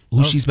because of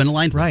who she's been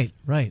aligned with.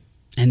 Right.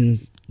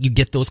 And you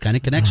get those kind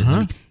of connections. I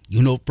mean,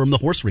 you know, from the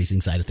horse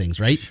racing side of things,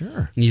 right?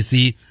 Sure. And you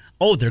see,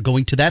 they're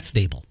going to that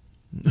stable.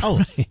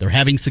 They're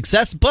having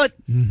success, but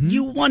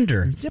you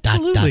wonder.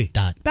 Absolutely. ...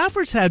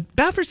 Baffert's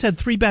had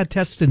 3 bad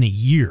tests in a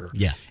year.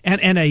 Yeah.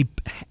 And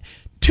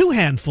 2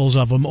 handfuls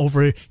of them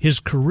over his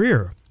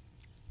career.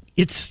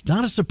 It's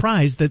not a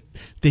surprise that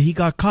he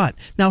got caught.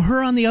 Now,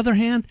 her, on the other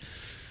hand,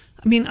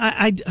 I mean,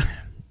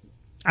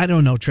 I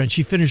don't know, Trent.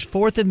 She finished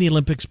 4th in the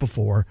Olympics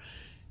before.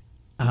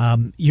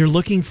 You're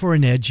looking for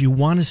an edge. You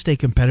want to stay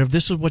competitive.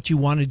 This is what you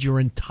wanted your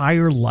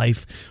entire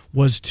life,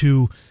 was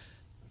to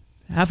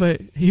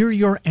hear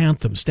your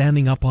anthem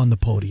standing up on the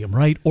podium,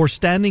 right? Or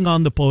standing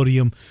on the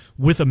podium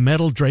with a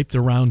medal draped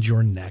around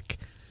your neck.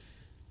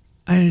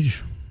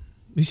 We've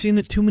seen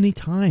it too many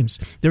times.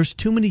 There's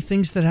too many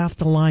things that have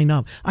to line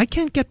up. I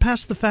can't get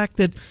past the fact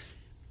that,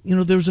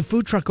 there was a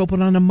food truck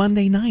open on a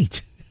Monday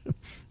night.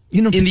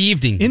 In the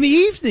evening. In the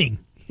evening.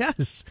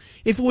 Yes.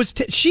 If it was,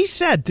 she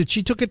said that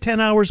she took it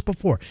 10 hours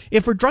before.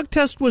 If her drug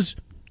test was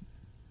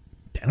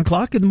 10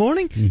 o'clock in the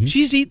morning,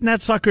 she's eating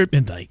that sucker at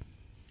midnight.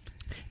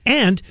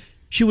 And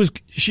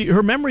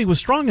her memory was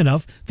strong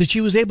enough that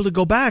she was able to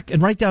go back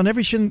and write down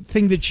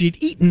everything that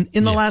she'd eaten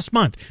in the last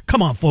month.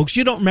 Come on, folks.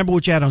 You don't remember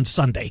what you had on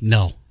Sunday.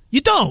 No.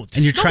 You don't.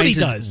 And you're trying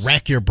to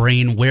rack your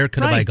brain. Where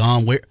could have I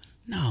gone? Where?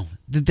 No.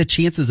 The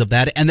chances of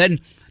that. And then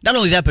not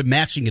only that, but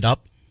matching it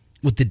up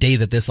with the day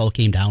that this all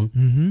came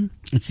down,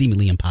 it's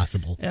seemingly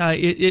impossible.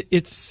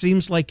 It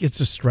seems like it's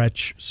a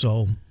stretch.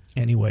 So,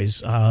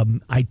 anyways,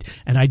 I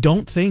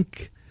don't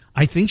think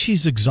I think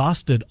she's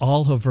exhausted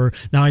all of her.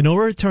 Now, I know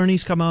her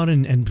attorneys come out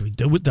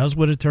and does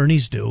what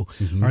attorneys do,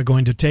 are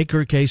going to take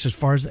her case as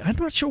far as, I'm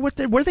not sure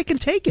where they can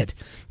take it.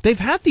 They've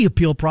had the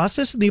appeal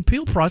process, and the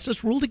appeal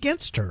process ruled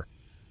against her.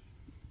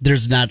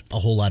 There's not a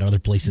whole lot of other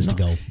places to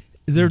go.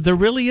 There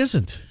really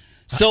isn't.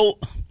 So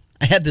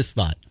I had this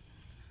thought.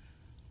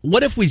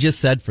 What if we just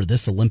said for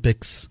this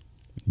Olympics,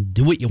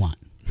 do what you want?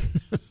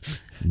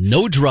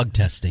 No drug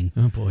testing.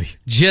 Oh, boy.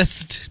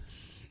 Just,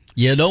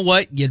 you know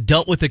what? You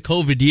dealt with the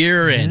COVID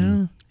year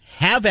and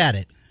have at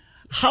it.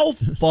 How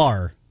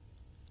far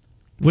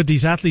would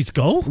these athletes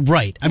go?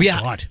 Right. I mean,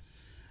 God.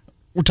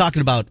 We're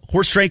talking about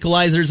horse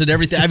tranquilizers and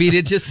everything. I mean,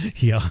 it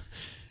just... Yeah.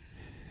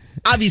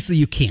 Obviously,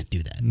 you can't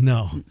do that.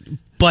 No.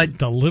 But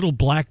the little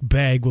black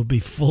bag will be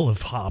full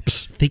of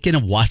hops. Thinking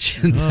of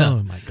watching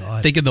oh, my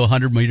God. Thinking the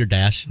 100-meter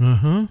dash.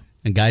 Uh-huh.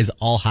 And guys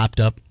all hopped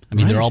up. I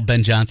mean, they're all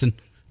Ben Johnson.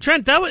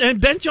 Trent,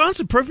 and Ben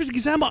Johnson, perfect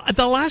example.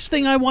 The last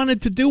thing I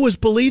wanted to do was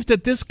believe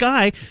that this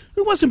guy,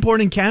 who wasn't born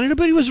in Canada,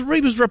 but he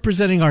was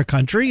representing our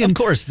country. And of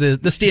course,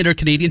 the standard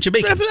Canadian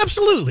Jamaican.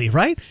 Absolutely,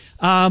 right?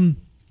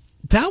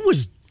 That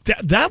was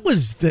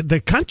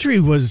the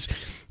country was,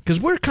 because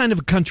we're kind of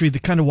a country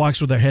that kind of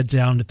walks with our heads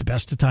down at the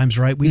best of times,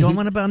 right? We don't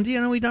want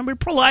to, we're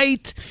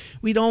polite.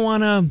 We don't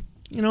want to.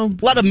 A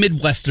lot of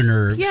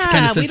Midwesterner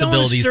kind of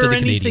sensibilities to the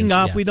Canadians. Anything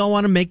up. Yeah. We don't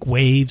want to make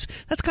waves.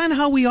 That's kind of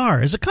how we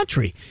are as a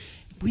country.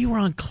 We were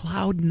on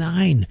cloud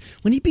 9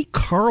 when he beat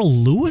Carl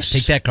Lewis.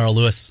 Take that, Carl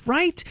Lewis.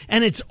 Right?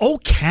 And it's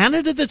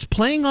Canada that's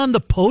playing on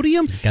the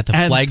podium. He's got the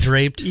flag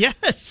draped.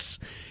 Yes.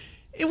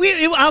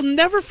 I'll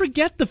never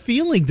forget the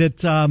feeling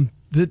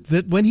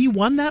that when he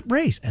won that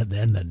race. And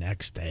then the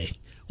next day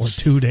or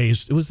 2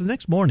 days, it was the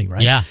next morning,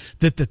 right? Yeah.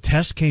 That the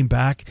test came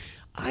back.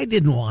 I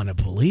didn't want to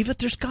believe it.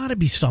 There's got to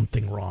be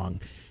something wrong.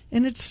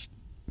 And it's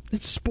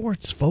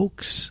sports,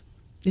 folks.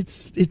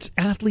 It's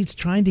athletes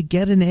trying to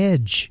get an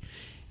edge.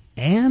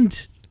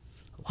 And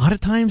a lot of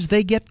times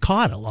they get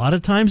caught. A lot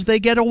of times they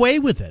get away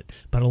with it.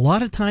 But a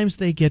lot of times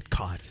they get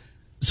caught.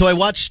 So I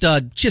watched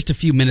just a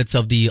few minutes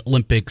of the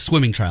Olympic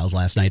swimming trials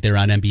last night. They were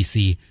on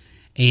NBC.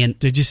 And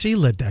did you see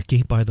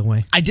Ledecky, by the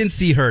way? I didn't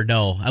see her,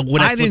 no.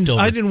 I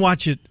didn't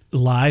watch it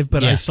live,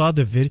 but I saw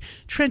the video.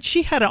 Trent,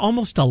 she had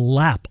almost a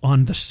lap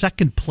on the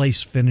second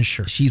place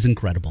finisher. She's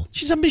incredible.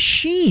 She's a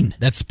machine.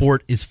 That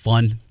sport is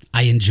fun.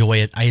 I enjoy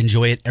it. I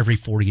enjoy it every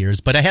 4 years.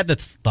 But I had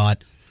this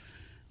thought.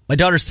 My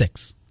daughter's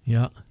 6.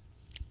 Yeah.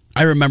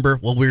 I remember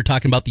we were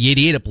talking about the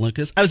 88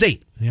 Olympics. I was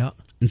 8. Yeah.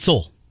 In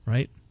Seoul.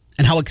 Right.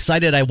 And how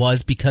excited I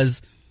was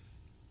because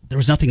there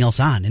was nothing else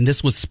on. And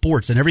this was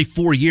sports. And every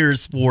 4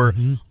 years for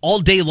all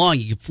day long,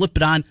 you could flip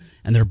it on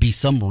and there'd be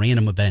some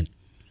random event.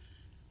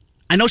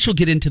 I know she'll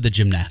get into the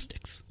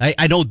gymnastics.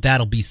 I know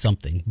that'll be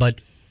something. But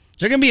is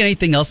there going to be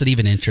anything else that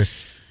even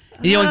interests?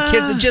 And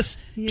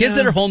kids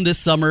that are home this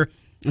summer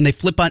and they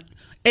flip on.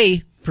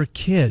 For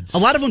kids. A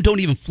lot of them don't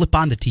even flip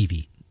on the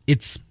TV.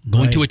 It's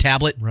going to a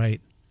tablet.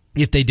 Right.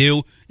 If they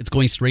do, it's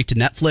going straight to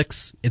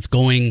Netflix. It's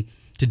going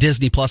to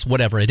Disney Plus,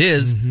 whatever it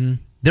is. Mm-hmm.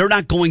 They're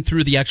not going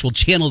through the actual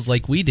channels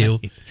like we do.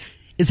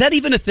 Is that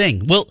even a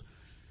thing? Well,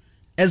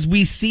 as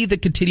we see the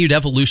continued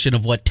evolution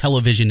of what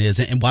television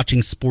is and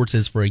watching sports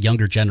is for a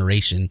younger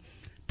generation,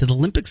 do the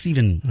Olympics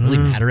even really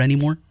matter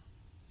anymore?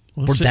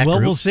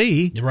 We'll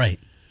see. You're right.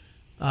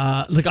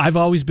 Look, I've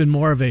always been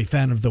more of a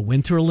fan of the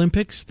Winter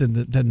Olympics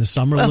than the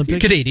Summer Olympics.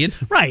 You're Canadian.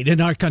 Right.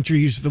 In our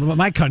country,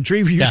 my country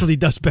usually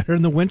does better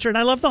in the winter, and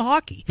I love the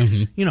hockey.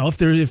 Mm-hmm.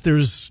 If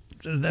there's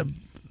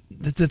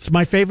that's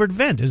my favorite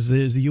event is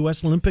the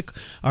U.S. Olympic,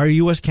 our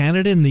U.S.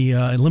 Canada in the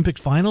Olympic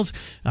finals.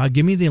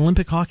 Give me the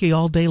Olympic hockey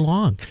all day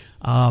long,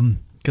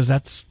 because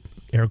that's,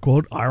 air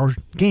quote, our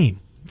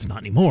game. It's not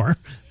anymore.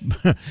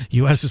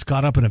 U.S. is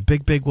caught up in a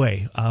big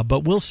way.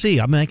 But we'll see.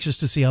 I'm anxious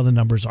to see how the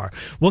numbers are.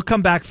 We'll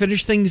come back,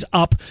 finish things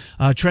up.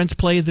 Trent's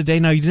play of the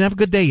day. Now, you didn't have a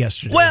good day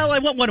yesterday. Well, I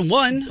went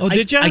 1-1. Oh,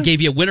 did you? I gave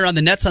you a winner on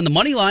the Nets on the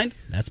money line.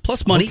 That's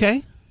plus money.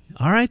 Okay.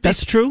 All right.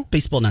 That's true.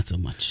 Baseball, not so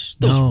much.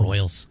 Those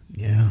Royals.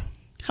 Yeah.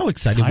 How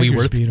excited Tigers we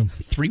were beat 'em.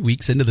 3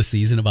 weeks into the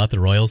season about the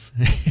Royals.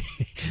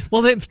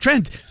 Well,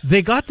 Trent,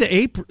 they got to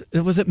April.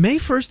 Was it May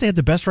 1st? They had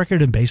the best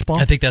record in baseball.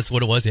 I think that's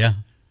what it was. Yeah.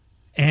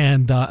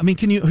 And I mean,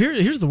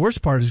 here's the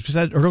worst part. As you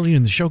said earlier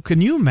in the show, can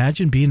you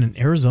imagine being an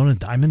Arizona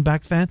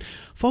Diamondback fan,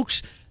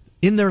 folks?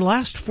 In their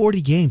last 40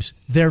 games,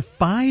 they're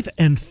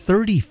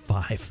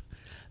 5-35.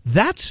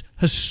 That's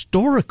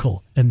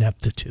historical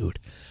ineptitude.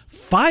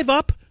 5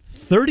 up,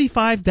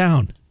 35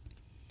 down.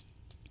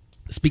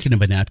 Speaking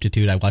of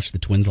ineptitude, I watched the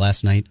Twins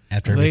last night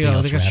after everything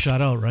else they got wrapped.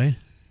 shut out, right?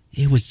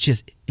 It was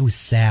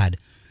sad.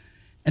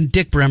 And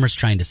Dick Bremer's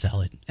trying to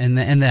sell it, and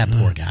that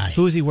poor guy.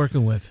 Who is he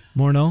working with?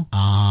 Morneau?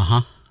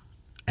 Uh-huh.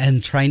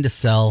 And trying to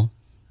sell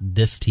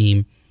this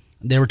team.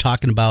 They were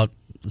talking about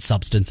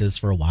substances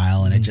for a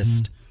while, and it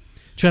just...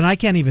 Trent, I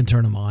can't even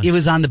turn them on. It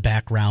was on the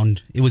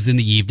background. It was in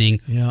the evening.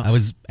 Yeah. I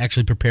was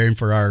actually preparing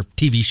for our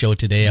TV show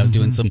today. I was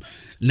doing some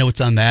notes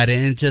on that,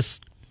 and it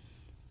just...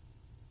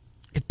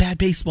 It's bad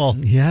baseball.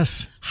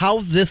 Yes.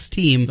 How this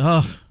team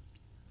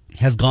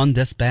has gone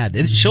this bad.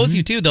 It shows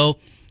you, too, though,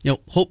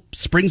 hope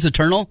springs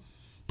eternal,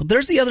 But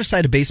there's the other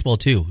side of baseball,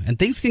 too, and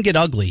things can get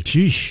ugly.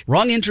 Sheesh.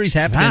 Wrong injuries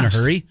happen in a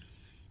hurry,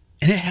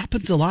 and it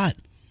happens a lot.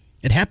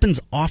 It happens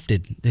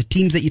often. The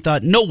teams that you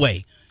thought, no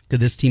way could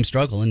this team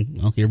struggle, and,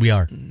 well, here we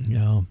are.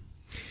 Yeah.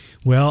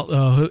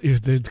 Well,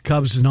 if the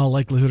Cubs in all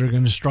likelihood are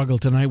going to struggle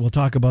tonight, we'll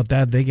talk about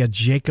that. They get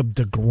Jacob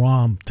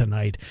deGrom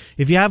tonight.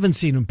 If you haven't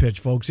seen him pitch,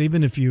 folks,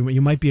 even if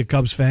you might be a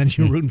Cubs fan,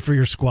 you're rooting for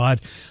your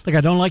squad. Like,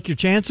 I don't like your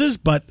chances,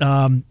 but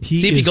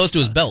see if he goes to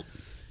his belt.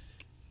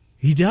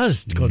 He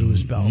does go to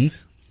his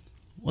belt.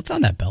 What's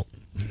on that belt?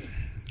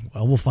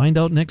 Well, we'll find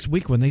out next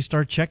week when they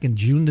start checking.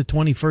 June the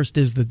 21st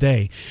is the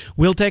day.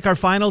 We'll take our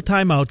final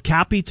timeout.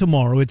 Cappy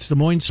tomorrow. It's Des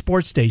Moines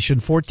Sports Station,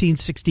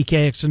 1460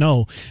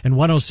 KXNO and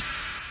 106.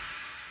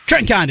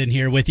 Trent Condon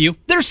here with you.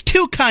 There's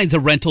two kinds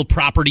of rental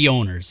property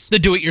owners. The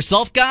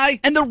do-it-yourself guy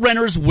and the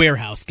renter's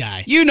warehouse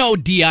guy. You know,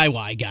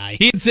 DIY guy.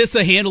 He insists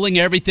on handling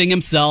everything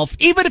himself,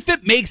 even if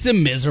it makes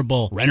him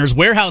miserable. Renter's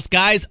warehouse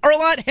guys are a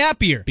lot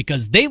happier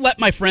because they let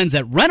my friends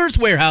at Renter's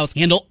Warehouse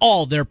handle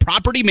all their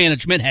property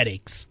management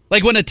headaches.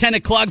 Like when a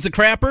tenant clogs a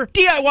crapper,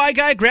 DIY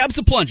guy grabs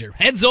a plunger,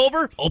 heads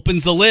over,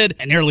 opens the lid,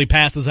 and nearly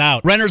passes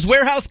out. Renter's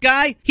Warehouse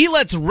guy, he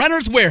lets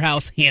Renter's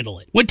Warehouse handle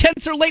it. When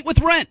tenants are late with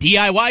rent,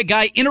 DIY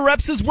guy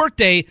interrupts his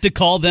workday to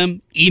call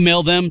them,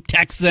 email them,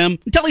 text them,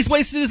 until he's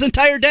wasted his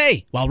entire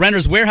day. While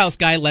Renter's Warehouse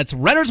guy lets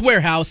Renter's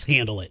Warehouse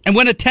handle it. And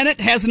when a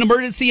tenant has an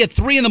emergency at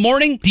 3 in the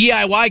morning,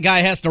 DIY guy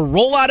has to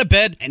roll out of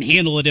bed and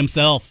handle it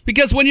himself.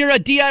 Because when you're a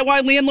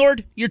DIY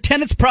landlord, your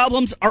tenant's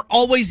problems are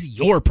always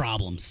your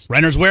problems.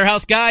 Renter's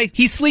Warehouse guy,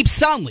 he sleeps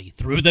soundly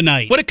through the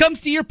night. When it comes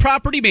to your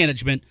property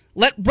management,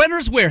 let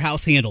Renter's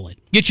Warehouse handle it.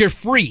 Get your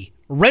free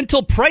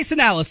rental price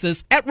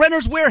analysis at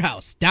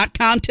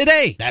renterswarehouse.com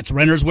today. That's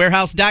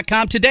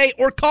renterswarehouse.com today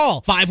or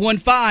call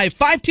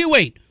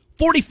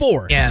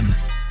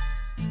 515-528-44.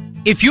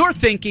 If you're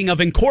thinking of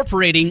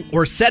incorporating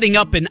or setting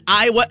up an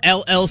Iowa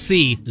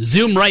LLC,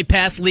 zoom right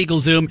past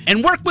LegalZoom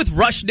and work with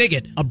Rush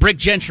Niggett, a Brick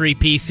Gentry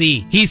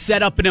PC. He's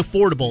set up an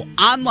affordable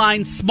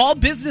online small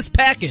business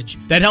package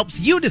that helps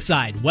you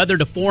decide whether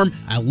to form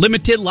a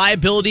limited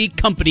liability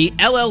company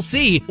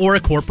LLC or a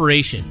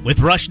corporation. With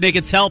Rush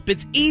Niggett's help,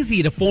 it's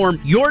easy to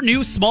form your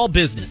new small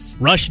business.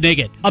 Rush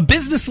Niggett, a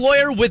business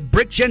lawyer with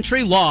Brick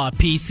Gentry Law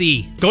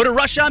PC. Go to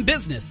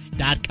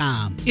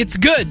rushonbusiness.com. It's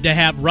good to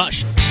have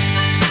Rush.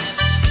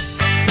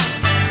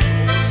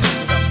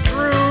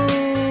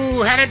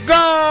 Had it go!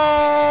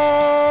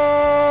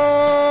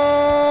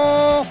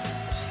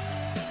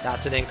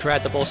 That's an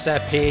incredible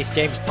set piece.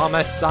 James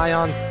Thomas,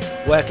 Zion,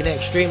 working it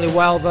extremely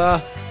well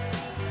there.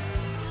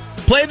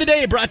 Play of the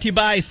day brought to you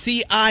by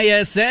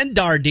CISN.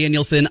 Dar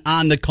Danielson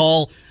on the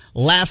call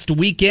last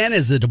weekend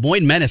as the Des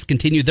Moines Menace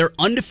continued their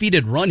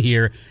undefeated run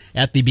here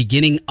at the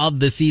beginning of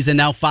the season.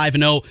 Now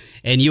 5-0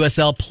 in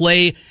USL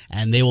play,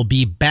 and they will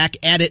be back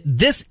at it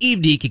this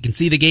evening. You can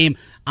see the game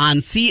on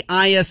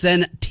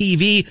CISN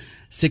TV.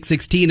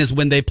 6:16 is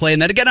when they play, and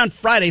then again on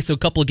Friday, so a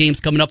couple of games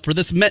coming up for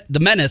this the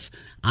Menace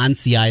on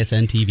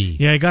CISN TV.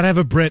 Yeah, you got to have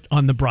a Brit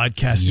on the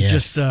broadcast.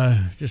 Yes. It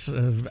just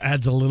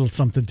adds a little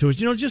something to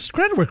it. You know, just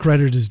credit where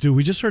credit is due.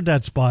 We just heard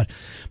that spot.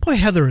 Boy,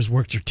 Heather has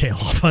worked her tail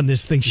off on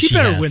this thing. She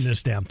better win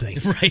this damn thing.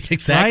 Right,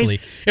 exactly.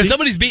 Right? If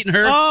somebody's beating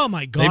her, oh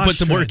my gosh, they put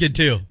some work in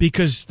too.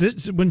 Because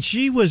when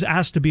she was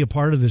asked to be a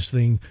part of this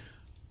thing,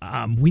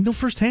 we know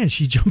firsthand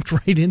she jumped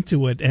right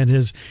into it.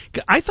 And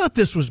I thought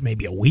this was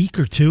maybe a week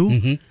or two.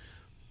 Mm-hmm.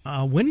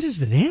 When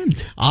does it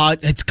end?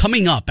 It's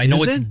coming up. I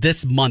know it's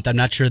this month. I'm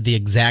not sure the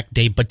exact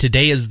date, but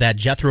today is that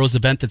Jethro's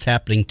event that's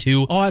happening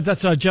too. Oh,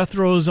 that's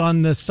Jethro's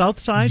on the south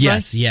side,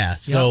 yes, right? yeah.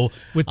 So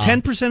with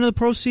 10% of the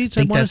proceeds,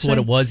 I think that's what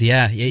it was.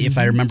 Yeah, if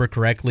I remember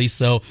correctly.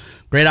 So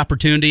great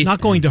opportunity. Not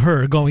going to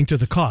her, going to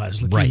the cause,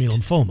 leukemia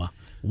lymphoma,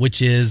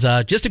 which is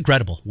just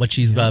incredible what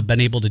she's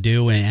been able to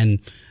do, and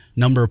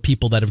number of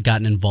people that have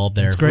gotten involved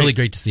there. Really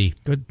great to see.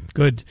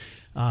 Good.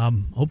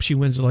 Hope she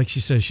wins. Like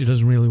she says, she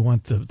doesn't really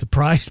want the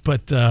prize,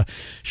 but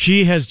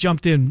she has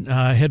jumped in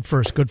head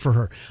first. Good for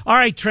her. All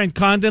right, Trent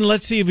Condon,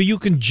 let's see if you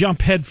can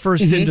jump head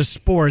first into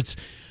sports.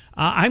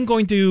 I'm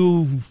going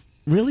to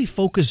really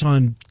focus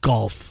on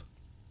golf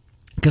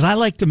because I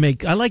like to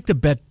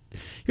bet.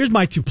 Here's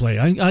my two play.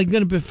 I'm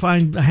going to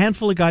find a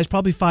handful of guys,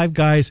 probably 5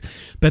 guys,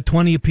 bet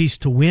 20 apiece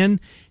to win,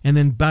 and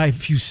then buy a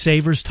few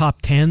savers,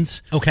 top 10s.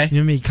 Okay. You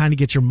know what I mean? You kind of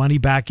get your money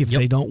back if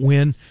they don't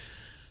win.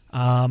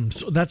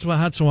 So that's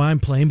why I'm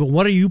playing. But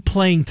what are you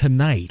playing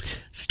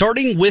tonight?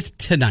 Starting with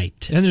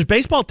tonight. And there's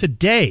baseball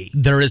today.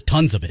 There is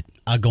tons of it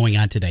going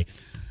on today.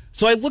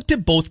 So I looked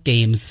at both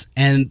games,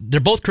 and they're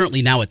both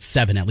currently now at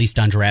 7, at least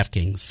on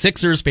DraftKings.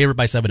 Sixers favored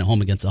by 7 at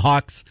home against the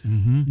Hawks.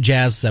 Mm-hmm.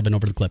 Jazz 7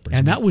 over the Clippers.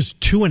 And that was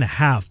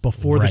 2.5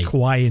 before the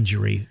Kawhi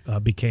injury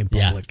became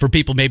public. Yeah, for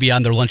people maybe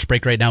on their lunch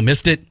break right now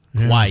missed it.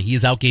 Yeah. Kawhi,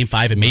 he's out Game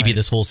 5 and maybe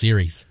this whole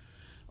series.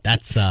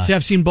 That's See,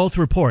 I've seen both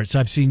reports.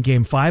 I've seen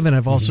Game 5, and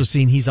I've also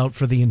seen he's out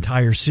for the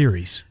entire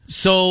series.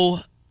 So,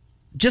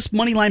 just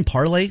moneyline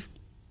parlay,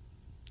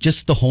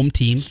 just the home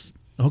teams.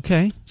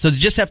 Okay. So they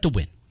just have to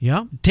win.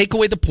 Yeah. Take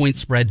away the point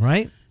spread.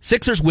 Right.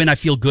 Sixers win. I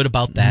feel good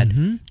about that.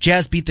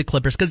 Jazz beat the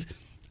Clippers because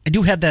I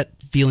do have that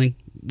feeling.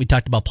 We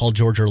talked about Paul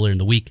George earlier in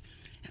the week.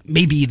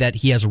 maybe that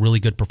he has a really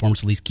good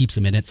performance, at least keeps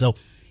him in it. So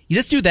you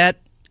just do that,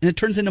 and it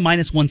turns into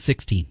minus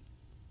 116.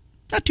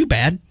 Not too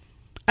bad.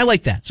 I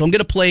like that. So I'm going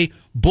to play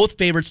both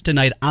favorites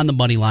tonight on the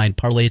money line,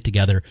 parlay it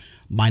together,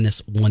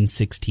 minus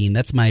 116.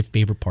 That's my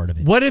favorite part of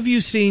it. What have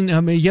you seen?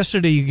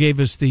 Yesterday you gave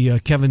us the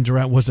Kevin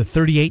Durant. Was it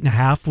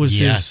 38.5 was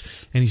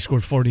his? And he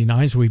scored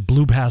 49, so we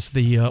blew past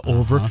the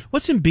over.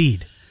 What's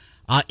Embiid?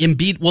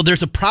 Embiid, well,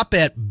 there's a prop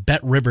at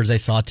Bet Rivers I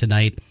saw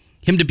tonight.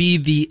 Him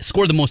to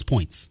score the most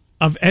points.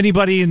 Of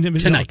anybody in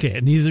tonight. Okay,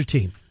 in either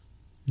team.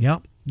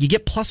 Yep. You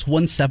get plus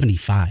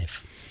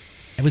 175.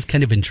 I was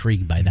kind of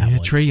intrigued by that one.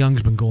 Trae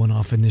Young's been going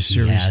off in this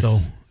series, though.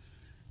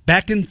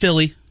 Back in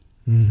Philly.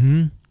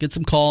 Mm-hmm. Get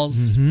some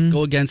calls.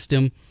 Go against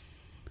him.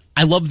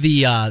 I love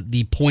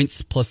the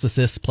points plus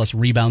assists plus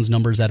rebounds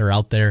numbers that are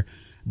out there.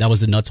 That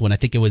was a nuts one. I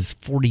think it was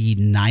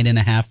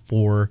 49.5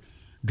 for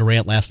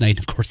Durant last night.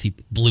 Of course, he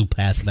blew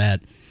past that.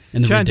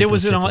 John,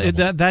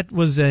 that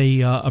was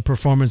a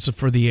performance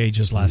for the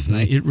ages last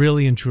night. It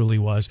really and truly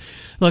was.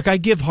 Look, I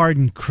give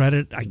Harden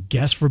credit, I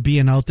guess, for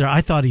being out there.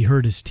 I thought he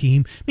hurt his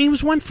team. I mean, he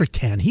was 1 for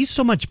 10. He's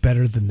so much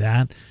better than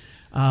that.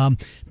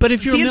 But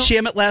if you're seeing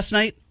Shamet last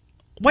night,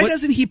 why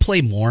doesn't he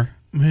play more?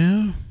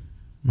 Yeah,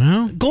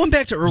 well, going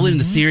back to early in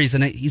the series,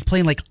 and he's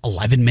playing like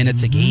 11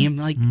 minutes a game.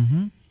 Like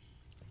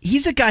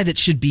he's a guy that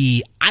should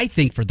be, I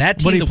think, for that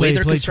team. He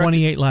played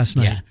 28 last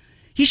night. Yeah.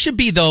 He should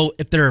be, though,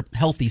 if they're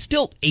healthy,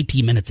 still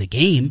 18 minutes a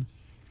game.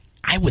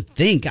 I would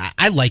think.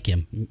 I like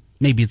him.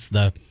 Maybe it's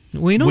the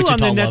Wichita on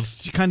the love.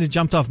 Nets kind of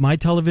jumped off my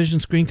television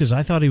screen because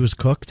I thought he was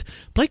cooked.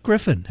 Blake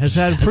Griffin has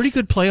had a pretty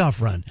good playoff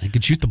run. He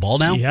could shoot the ball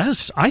now?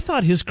 Yes. I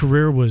thought his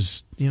career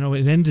was,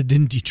 it ended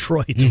in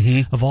Detroit,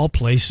 of all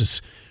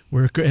places,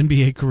 where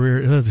NBA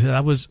career,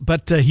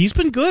 but he's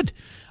been good.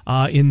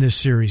 In this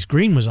series.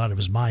 Green was out of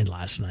his mind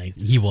last night.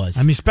 He was.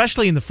 I mean,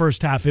 especially in the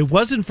first half. It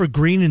wasn't for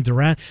Green and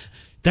Durant.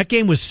 That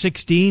game was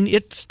 16.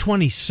 It's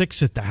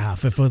 26 at the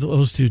half if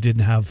those two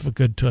didn't have a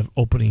good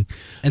opening.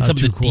 And some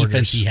of the quarters.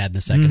 defense he had in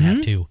the second half,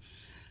 too.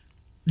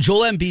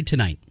 Joel Embiid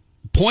tonight.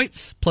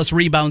 Points plus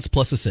rebounds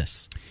plus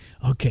assists.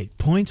 Okay,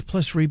 points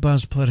plus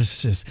rebounds plus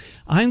assists.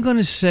 I'm going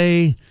to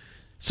say,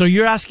 so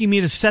you're asking me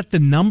to set the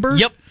number?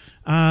 Yep.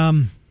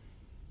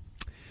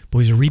 Boy,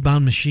 he's a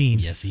rebound machine.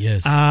 Yes, he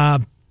is.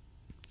 43.5.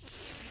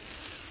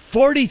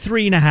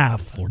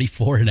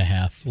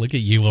 44.5. Look at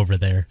you over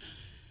there.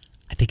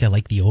 I think I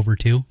like the over,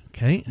 too.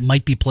 Okay.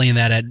 Might be playing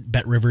that at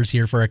Bet Rivers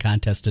here for a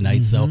contest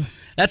tonight. So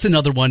that's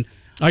another one.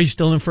 Are you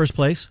still in first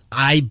place?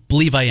 I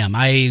believe I am.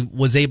 We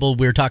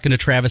were talking to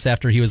Travis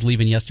after he was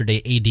leaving yesterday.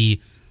 AD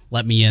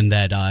let me in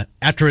that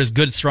after his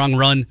good, strong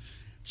run,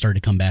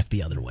 started to come back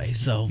the other way.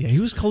 So yeah, he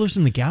was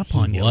closing the gap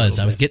on you.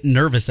 I was getting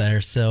nervous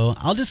there. So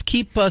I'll just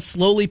keep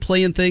slowly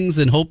playing things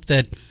and hope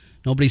that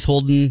nobody's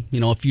holding,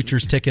 a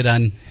futures ticket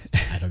on,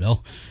 I don't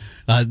know.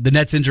 The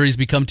Nets injuries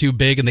become too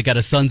big, and they got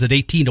a Suns at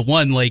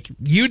 18-1 like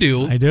you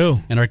do. I do.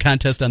 In our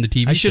contest on the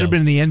TV show. I should have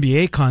been in the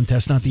NBA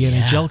contest, not the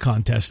NHL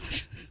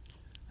contest.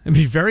 I'd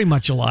be very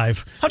much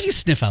alive. How do you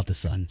sniff out the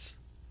Suns?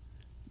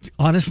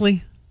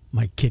 Honestly,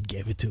 my kid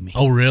gave it to me.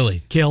 Oh,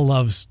 really? Kale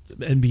loves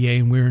NBA,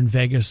 and we were in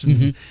Vegas,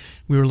 and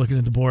we were looking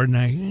at the board, and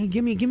I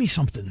give me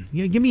something.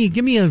 Give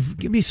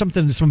me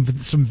something,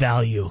 some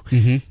value.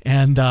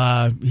 And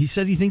he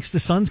said he thinks the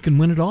Suns can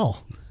win it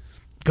all.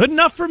 Good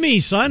enough for me,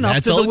 son.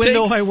 That's up to the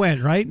window takes. I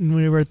went, right? And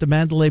we were at the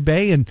Mandalay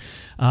Bay, and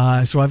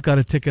so I've got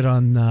a ticket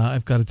on.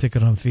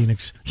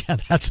 Phoenix. Yeah,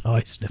 that's how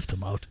I sniffed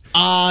them out.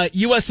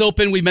 U.S.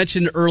 Open. We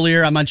mentioned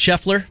earlier. I'm on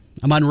Scheffler.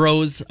 I'm on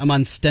Rose. I'm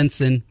on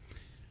Stenson.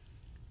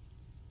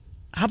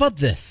 How about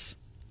this?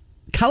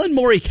 Colin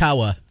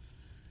Morikawa,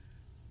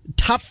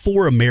 top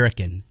 4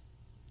 American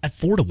at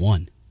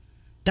 4-1.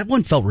 That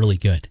one felt really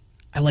good.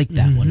 I like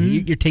that one.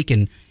 You're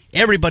taking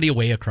everybody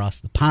away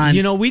across the pond.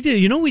 We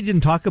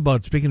didn't talk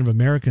about, speaking of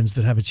Americans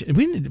that have a chance.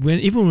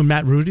 Even when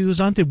Matt Rudy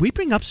was on, did we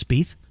bring up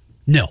Spieth?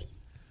 No.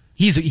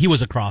 He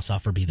was a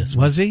cross-off for me this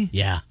week. Was he?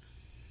 Yeah.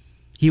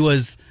 He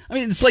was. I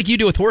mean, it's like you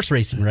do with horse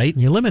racing, right?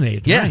 You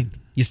eliminate, yeah. right?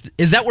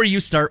 Is that where you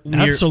start?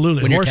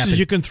 Absolutely. When Horses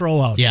you can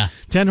throw out. Yeah.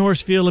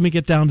 10-horse field, let me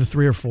get down to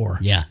 3 or 4.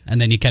 Yeah.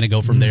 And then you kind of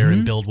go from there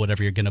and build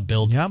whatever you're going to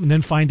build. Yeah, and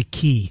then find a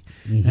key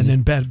and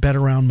then bet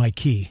around my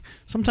key.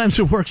 Sometimes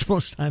it works,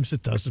 most times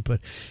it doesn't,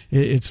 but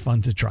it's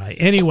fun to try.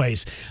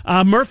 Anyways,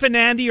 Murph and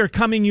Andy are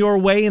coming your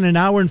way in an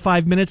hour and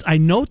 5 minutes. I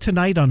know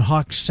tonight on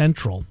Hawk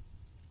Central,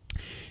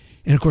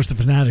 and, of course, the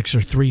Fanatics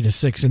are 3 to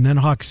 6. And then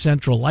Hawk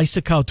Central.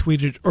 Leistokow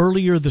tweeted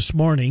earlier this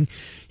morning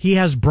he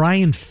has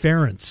Brian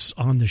Ferentz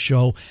on the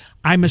show.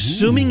 I'm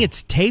assuming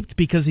it's taped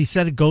because he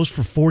said it goes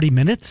for 40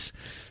 minutes.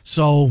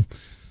 So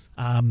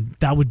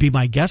that would be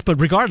my guess. But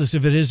regardless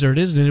if it is or it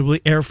isn't, it will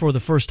air for the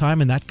first time.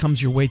 And that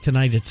comes your way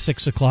tonight at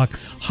 6 o'clock.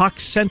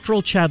 Hawk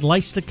Central, Chad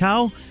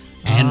Leistokow.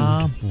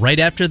 And right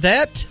after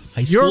that,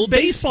 high school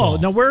baseball.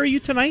 Now, where are you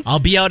tonight? I'll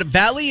be out at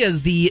Valley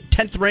as the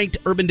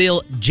 10th-ranked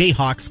Urbandale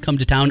Jayhawks come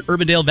to town.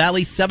 Urbandale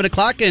Valley, 7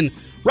 o'clock, and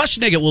Rush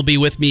Niggett will be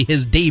with me,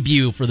 his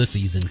debut for the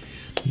season.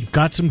 You've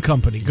got some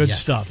company. Good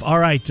stuff. All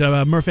right,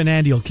 Murph and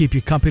Andy will keep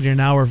you company an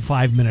hour and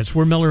 5 minutes.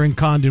 We're Miller and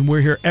Condon.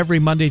 We're here every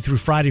Monday through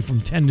Friday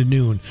from 10 to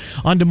noon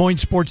on Des Moines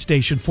Sports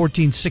Station,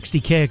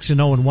 1460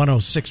 KXNO and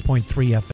 106.3 FM.